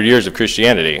few hundred years of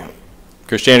Christianity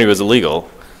was illegal.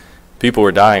 People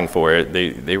were dying for it.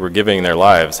 They were giving their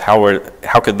lives.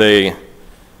 How could they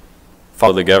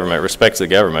follow the government, respect the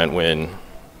government, when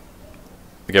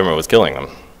the government was killing them,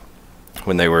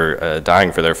 when they were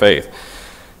dying for their faith?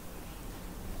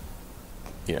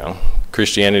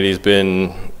 Christianity's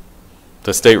been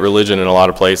the state religion in a lot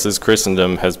of places.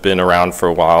 Christendom has been around for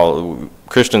a while.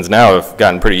 Christians now have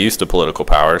gotten pretty used to political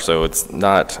power, so it's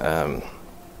not.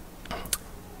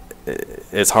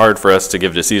 It's hard for us to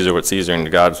give to Caesar what Caesar and to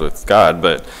God's what God,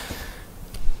 but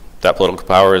that political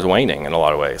power is waning in a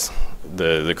lot of ways.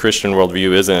 The Christian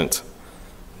worldview isn't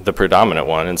the predominant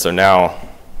one, and so now,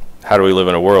 how do we live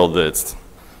in a world that's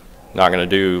not going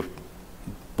to do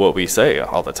what we say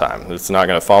all the time? It's not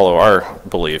going to follow our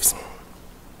beliefs.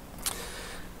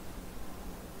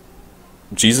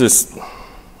 Jesus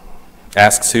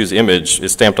asks whose image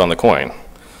is stamped on the coin,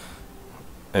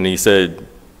 and he said,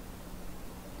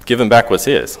 give him back what's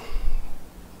his.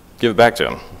 Give it back to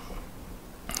him.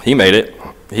 He made it.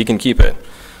 He can keep it.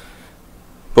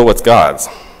 But what's God's?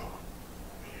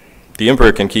 The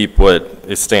emperor can keep what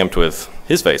is stamped with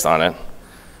his face on it,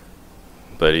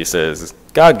 but he says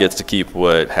God gets to keep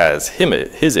what has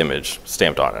his image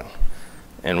stamped on it.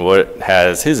 And what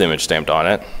has his image stamped on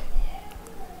it?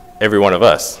 Every one of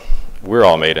us. We're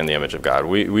all made in the image of God.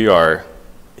 We are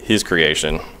his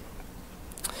creation.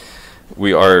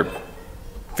 We are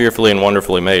fearfully and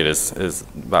wonderfully made, as the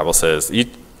Bible says.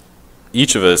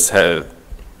 Each of us have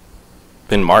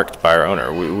been marked by our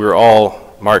owner. We're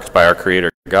all marked by our Creator,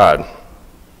 God.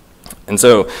 And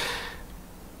so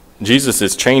Jesus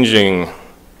is changing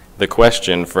the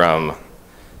question from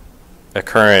a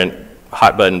current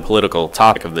hot-button political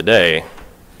topic of the day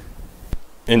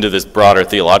into this broader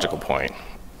theological point.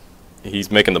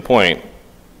 He's making the point,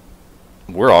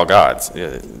 we're all God's.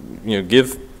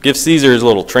 Give Caesar his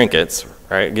little trinkets,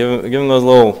 right? Give him those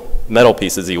little metal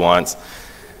pieces he wants,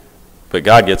 but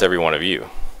God gets every one of you.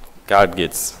 God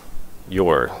gets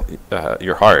your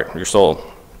heart, your soul.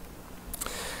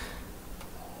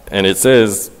 And it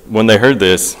says, when they heard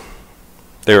this,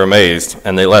 they were amazed,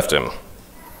 and they left him.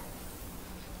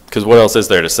 Because what else is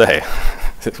there to say?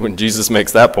 When Jesus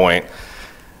makes that point,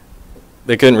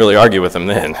 they couldn't really argue with him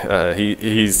then.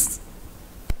 He's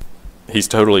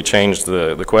totally changed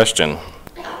the question.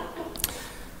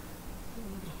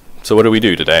 So what do we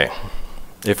do today?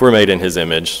 If we're made in his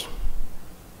image,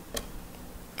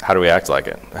 how do we act like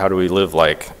it? How do we live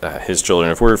like his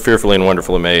children? If we're fearfully and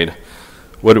wonderfully made,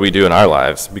 what do we do in our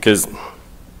lives? Because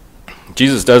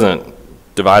Jesus doesn't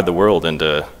divide the world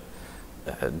into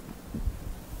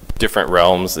different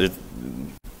realms.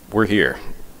 We're here.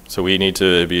 So we need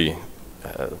to be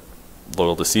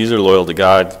loyal to Caesar, loyal to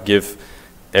God, give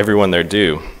everyone their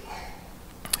due.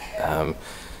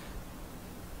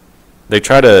 They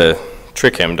try to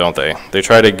trick him, don't they? They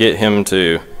try to get him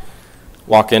to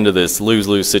walk into this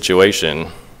lose-lose situation,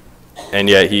 and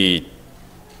yet he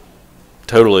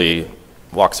totally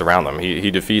walks around them.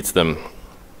 He defeats them.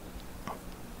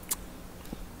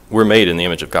 We're made in the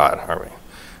image of God, aren't we?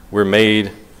 We're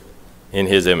made in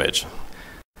his image,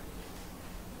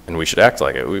 and we should act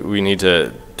like it. We need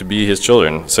to be his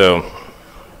children. So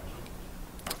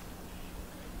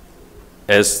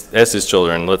as his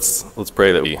children, let's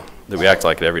pray that we act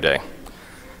like it every day.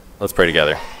 Let's pray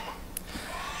together.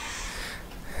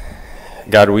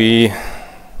 God, we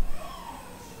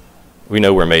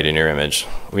know we're made in your image.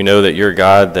 We know that you're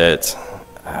God that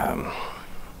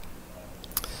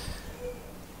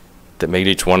made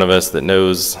each one of us, that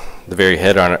knows the very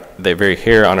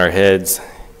hair on our heads,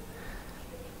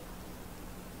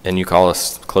 and you call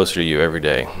us closer to you every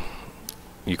day.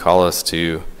 You call us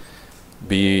to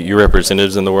be your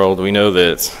representatives in the world. We know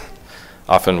that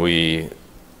often we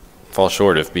fall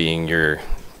short of being your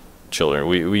children.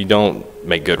 We don't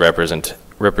make good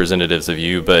representatives of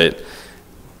you, but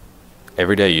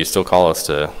every day you still call us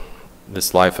to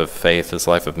this life of faith, this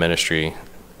life of ministry.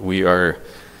 We are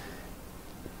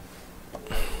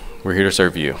We're here to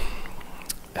serve you.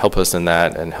 Help us in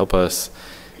that, and help us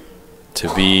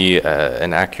to be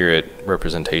an accurate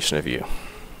representation of you.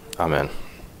 Amen.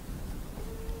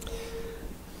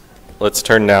 Let's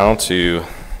turn now to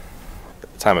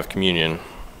the time of communion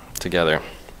together.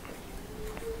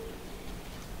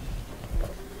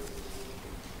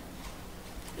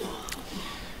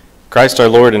 Christ our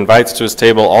Lord invites to his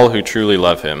table all who truly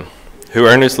love him, who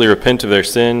earnestly repent of their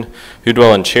sin, who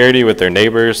dwell in charity with their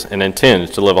neighbors, and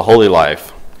intend to live a holy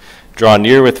life. Draw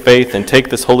near with faith and take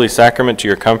this holy sacrament to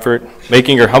your comfort,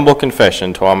 making your humble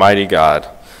confession to Almighty God.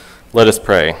 Let us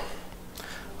pray.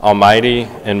 Almighty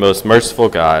and most merciful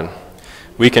God,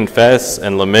 we confess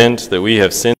and lament that we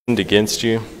have sinned against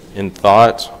you in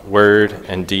thought, word,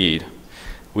 and deed.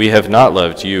 We have not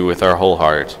loved you with our whole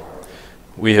heart.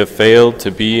 We have failed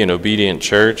to be an obedient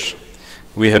church.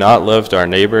 We have not loved our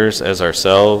neighbors as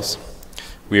ourselves.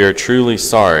 We are truly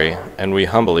sorry, and we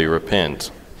humbly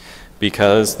repent,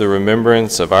 because the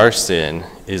remembrance of our sin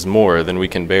is more than we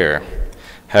can bear.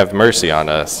 Have mercy on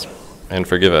us and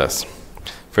forgive us.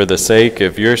 For the sake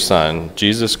of your Son,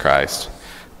 Jesus Christ,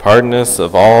 pardon us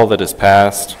of all that is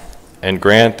past, and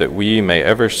grant that we may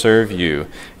ever serve you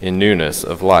in newness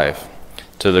of life,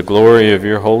 to the glory of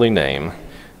your holy name,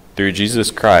 through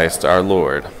Jesus Christ our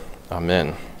Lord.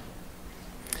 Amen.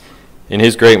 In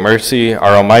his great mercy,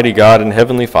 our Almighty God and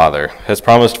Heavenly Father has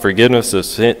promised forgiveness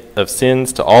of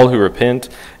sins to all who repent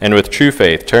and with true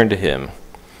faith turn to him.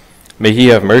 May he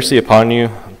have mercy upon you,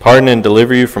 pardon and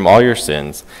deliver you from all your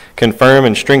sins, confirm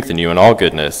and strengthen you in all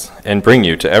goodness, and bring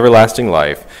you to everlasting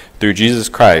life through Jesus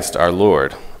Christ our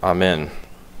Lord. Amen.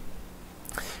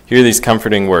 Hear these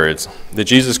comforting words that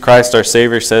Jesus Christ our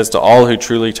Savior says to all who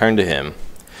truly turn to him.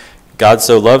 God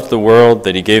so loved the world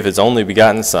that he gave his only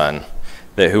begotten Son,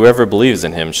 that whoever believes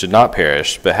in him should not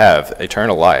perish, but have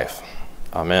eternal life.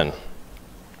 Amen.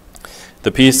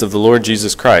 The peace of the Lord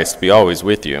Jesus Christ be always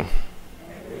with you.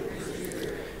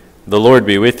 The Lord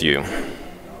be with you.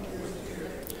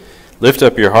 Lift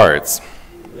up your hearts.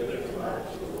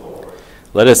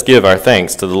 Let us give our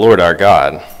thanks to the Lord our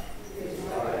God.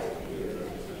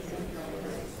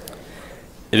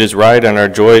 It is right and our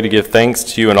joy to give thanks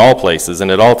to you in all places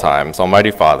and at all times,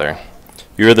 Almighty Father.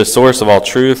 You are the source of all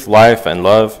truth, life, and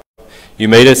love. You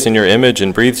made us in your image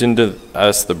and breathed into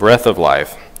us the breath of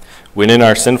life. When in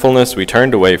our sinfulness we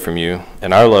turned away from you,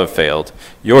 and our love failed,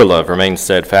 your love remained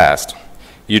steadfast.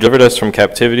 You delivered us from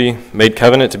captivity, made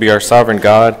covenant to be our sovereign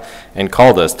God, and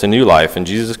called us to new life in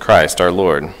Jesus Christ our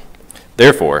Lord.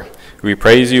 Therefore, we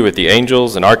praise you with the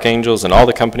angels and archangels and all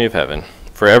the company of heaven,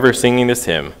 forever singing this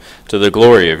hymn to the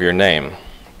glory of your name.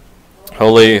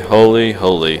 Holy, holy,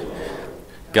 holy,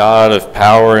 God of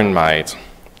power and might,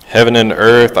 heaven and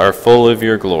earth are full of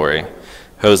your glory.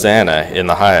 Hosanna in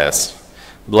the highest.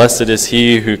 Blessed is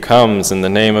he who comes in the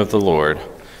name of the Lord.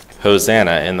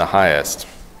 Hosanna in the highest.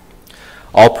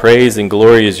 All praise and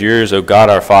glory is yours, O God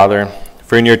our Father,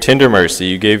 for in your tender mercy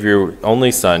you gave your only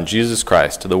Son, Jesus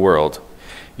Christ, to the world.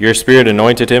 Your Spirit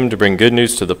anointed him to bring good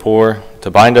news to the poor,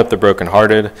 to bind up the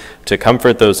brokenhearted, to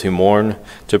comfort those who mourn,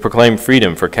 to proclaim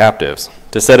freedom for captives,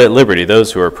 to set at liberty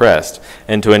those who are oppressed,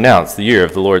 and to announce the year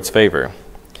of the Lord's favor.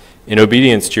 In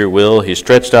obedience to your will, he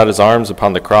stretched out his arms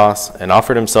upon the cross and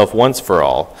offered himself once for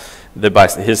all, that by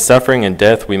his suffering and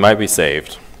death we might be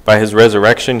saved. By his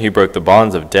resurrection he broke the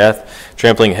bonds of death,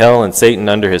 trampling hell and Satan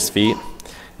under his feet.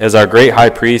 As our great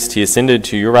high priest, he ascended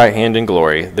to your right hand in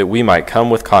glory, that we might come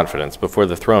with confidence before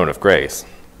the throne of grace.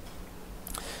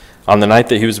 On the night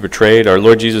that he was betrayed, our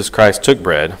Lord Jesus Christ took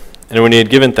bread, and when he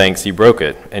had given thanks, he broke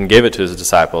it and gave it to his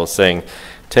disciples, saying,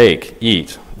 "Take,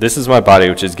 eat, this is my body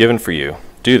which is given for you.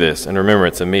 Do this in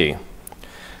remembrance of me."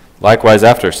 Likewise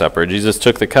after supper, Jesus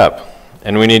took the cup,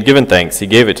 and when he had given thanks, he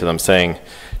gave it to them, saying,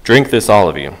 "Drink this all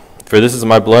of you, for this is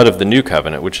my blood of the new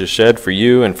covenant, which is shed for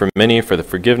you and for many for the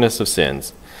forgiveness of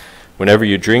sins. Whenever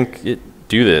you drink it,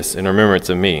 do this in remembrance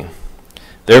of me."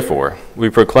 Therefore,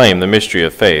 we proclaim the mystery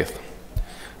of faith.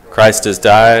 Christ has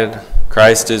died,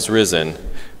 Christ is risen,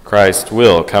 Christ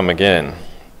will come again.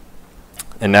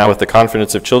 And now with the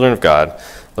confidence of children of God,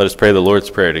 let us pray the Lord's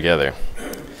Prayer together.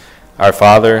 Our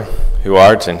Father, who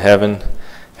art in heaven,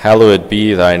 hallowed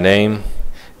be thy name.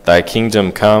 Thy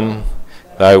kingdom come,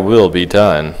 thy will be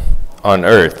done, on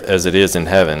earth as it is in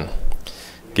heaven.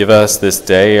 Give us this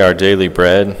day our daily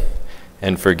bread,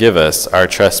 and forgive us our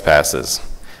trespasses,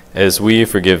 as we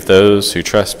forgive those who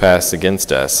trespass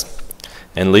against us.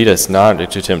 And lead us not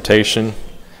into temptation,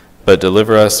 but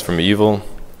deliver us from evil.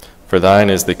 For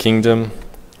thine is the kingdom,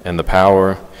 and the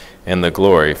power, and the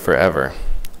glory forever.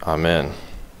 Amen.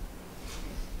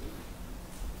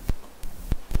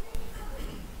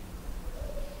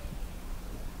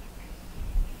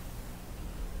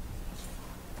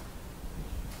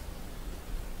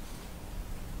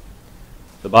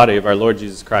 The body of our Lord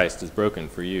Jesus Christ is broken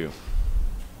for you.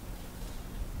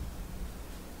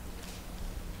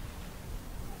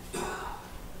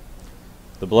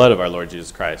 The blood of our Lord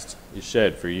Jesus Christ is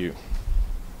shed for you.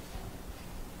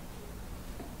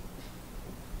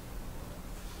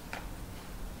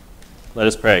 Let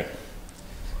us pray.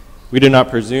 We do not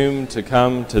presume to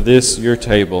come to this your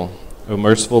table, O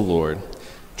merciful Lord,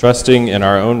 trusting in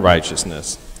our own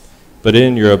righteousness, but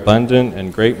in your abundant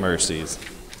and great mercies.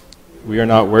 We are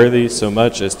not worthy so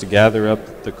much as to gather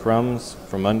up the crumbs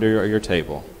from under your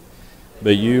table,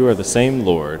 but you are the same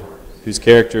Lord, whose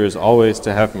character is always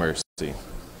to have mercy.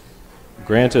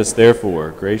 Grant us, therefore,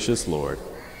 gracious Lord,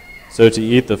 so to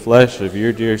eat the flesh of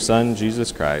your dear Son,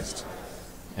 Jesus Christ,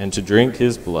 and to drink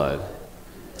his blood,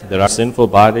 that our sinful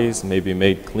bodies may be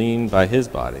made clean by his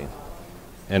body,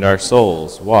 and our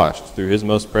souls washed through his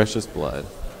most precious blood,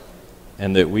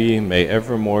 and that we may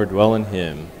evermore dwell in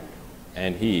him,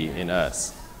 and he in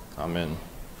us. Amen.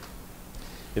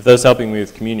 If those helping me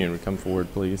with communion would come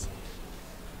forward, please.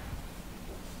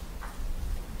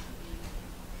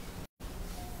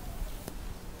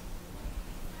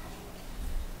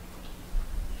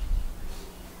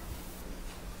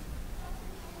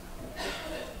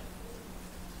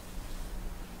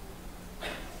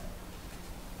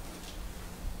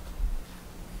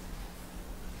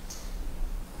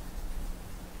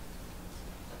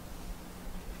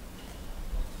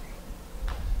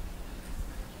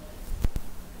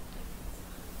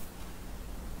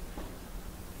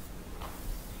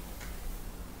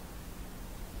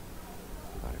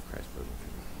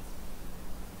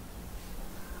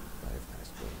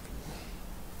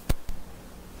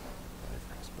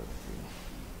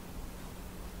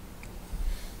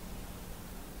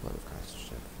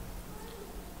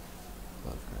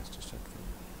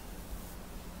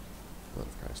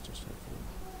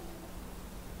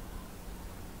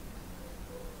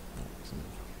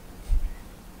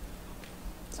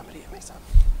 Somebody get me some.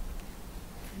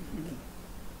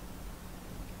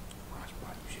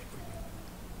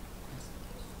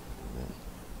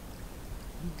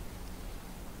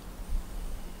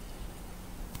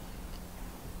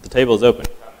 The table is open.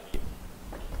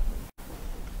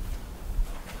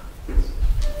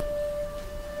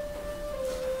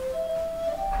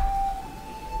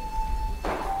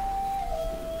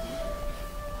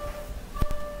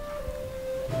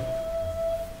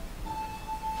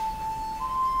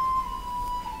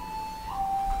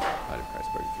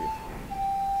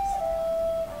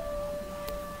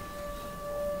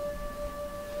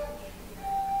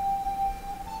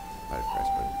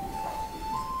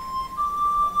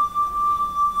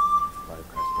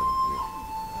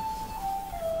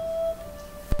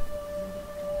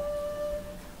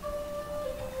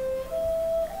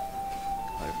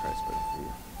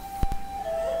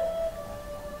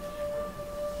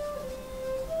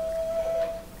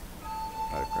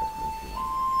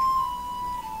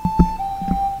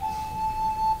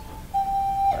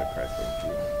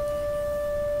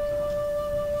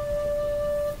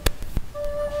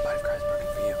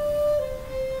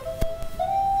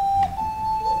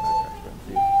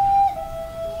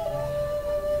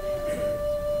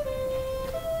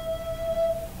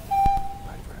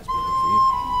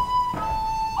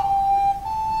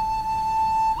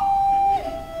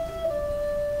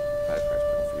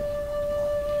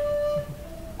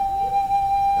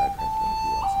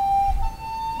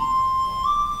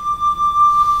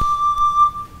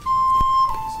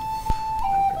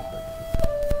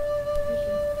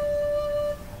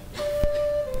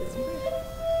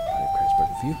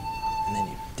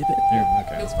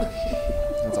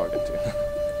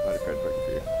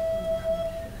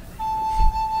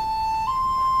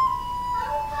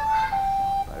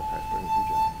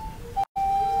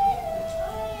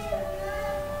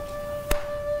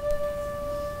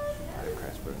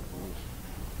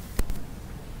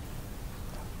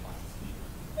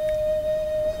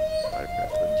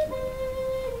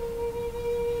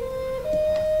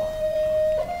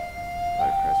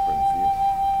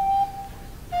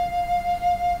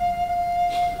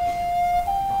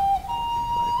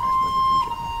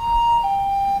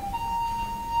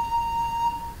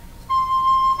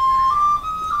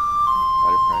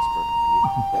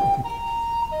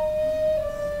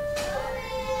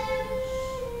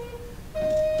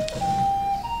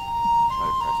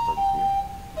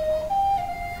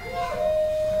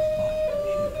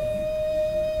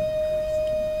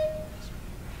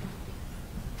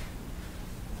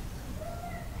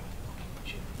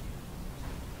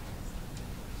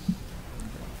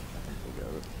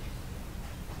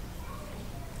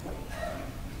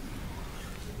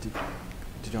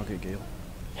 Did y'all get Gail?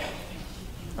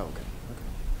 Oh, okay.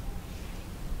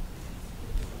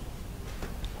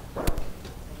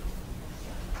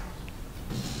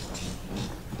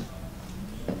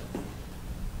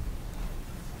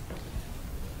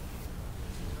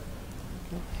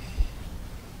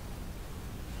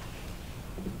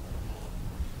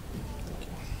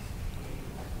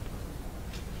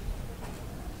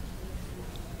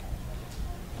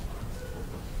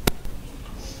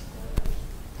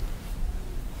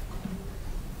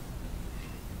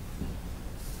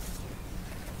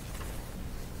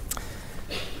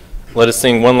 Let us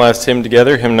sing one last hymn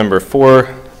together, hymn number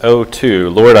 402,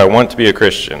 Lord, I Want to Be a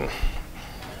Christian.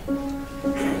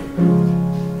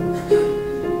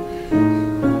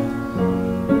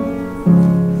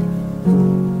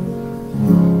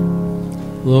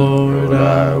 Lord,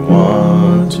 I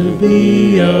want to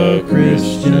be a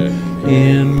Christian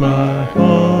in my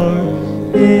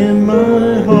heart, in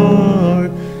my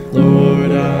heart.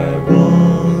 Lord, I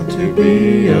want to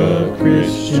be a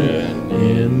Christian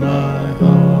in my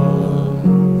heart,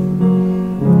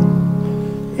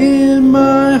 in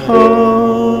my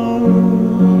heart,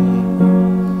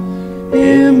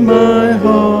 in my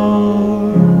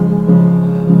heart.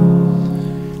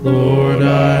 Lord,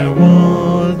 I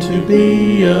want to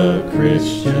be a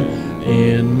Christian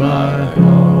in my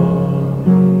heart.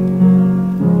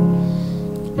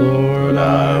 Lord,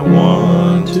 I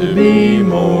want to be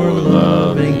more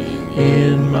loving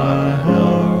in my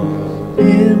heart,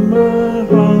 in my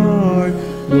heart.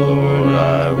 Lord,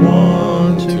 I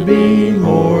want to be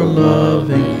more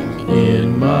loving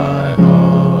in my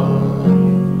heart,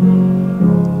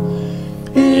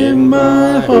 in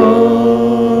my heart,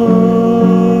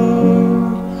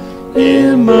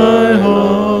 in my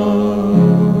heart.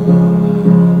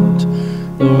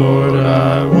 Lord,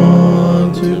 I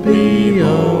want to be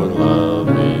more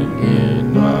loving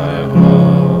in my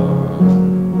heart.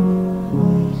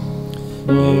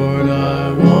 Lord,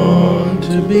 I want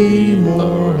to be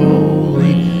more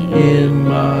holy in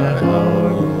my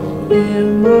heart,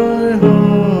 in my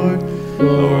heart.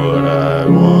 Lord, I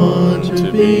want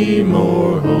to be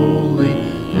more holy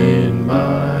in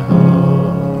my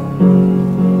heart,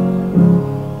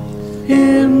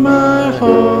 in my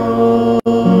heart,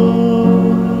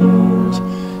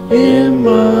 in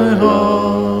my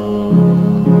heart.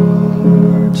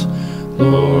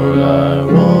 Lord, I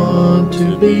want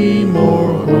to be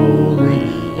more holy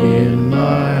in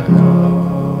my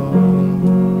heart.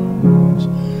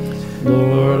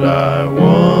 Lord, I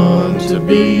want to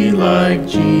be like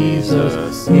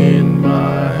Jesus in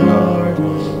my heart,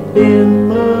 in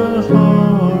my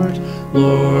heart.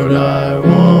 Lord, I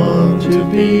want to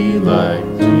be like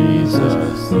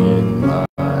Jesus in my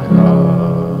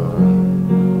heart,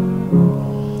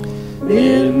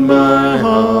 in my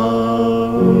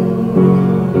heart,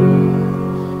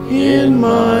 in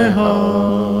my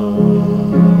heart.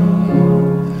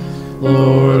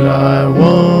 Lord, I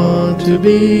want to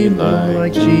be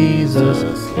like Jesus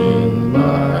in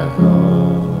my heart.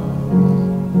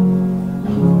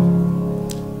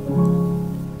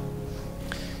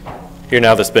 Hear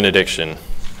now this benediction.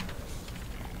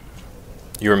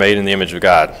 You were made in the image of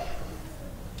God.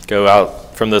 Go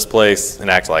out from this place and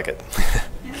act like it.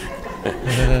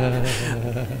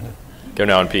 Go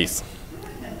now in peace.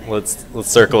 Let's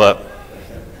circle up.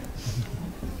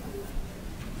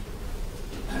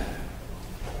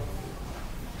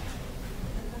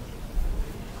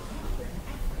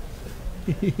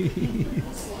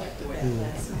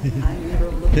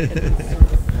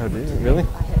 Oh, do you? Really?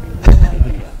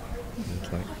 It's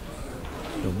like,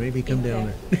 so maybe come down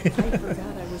there. I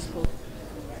forgot I was supposed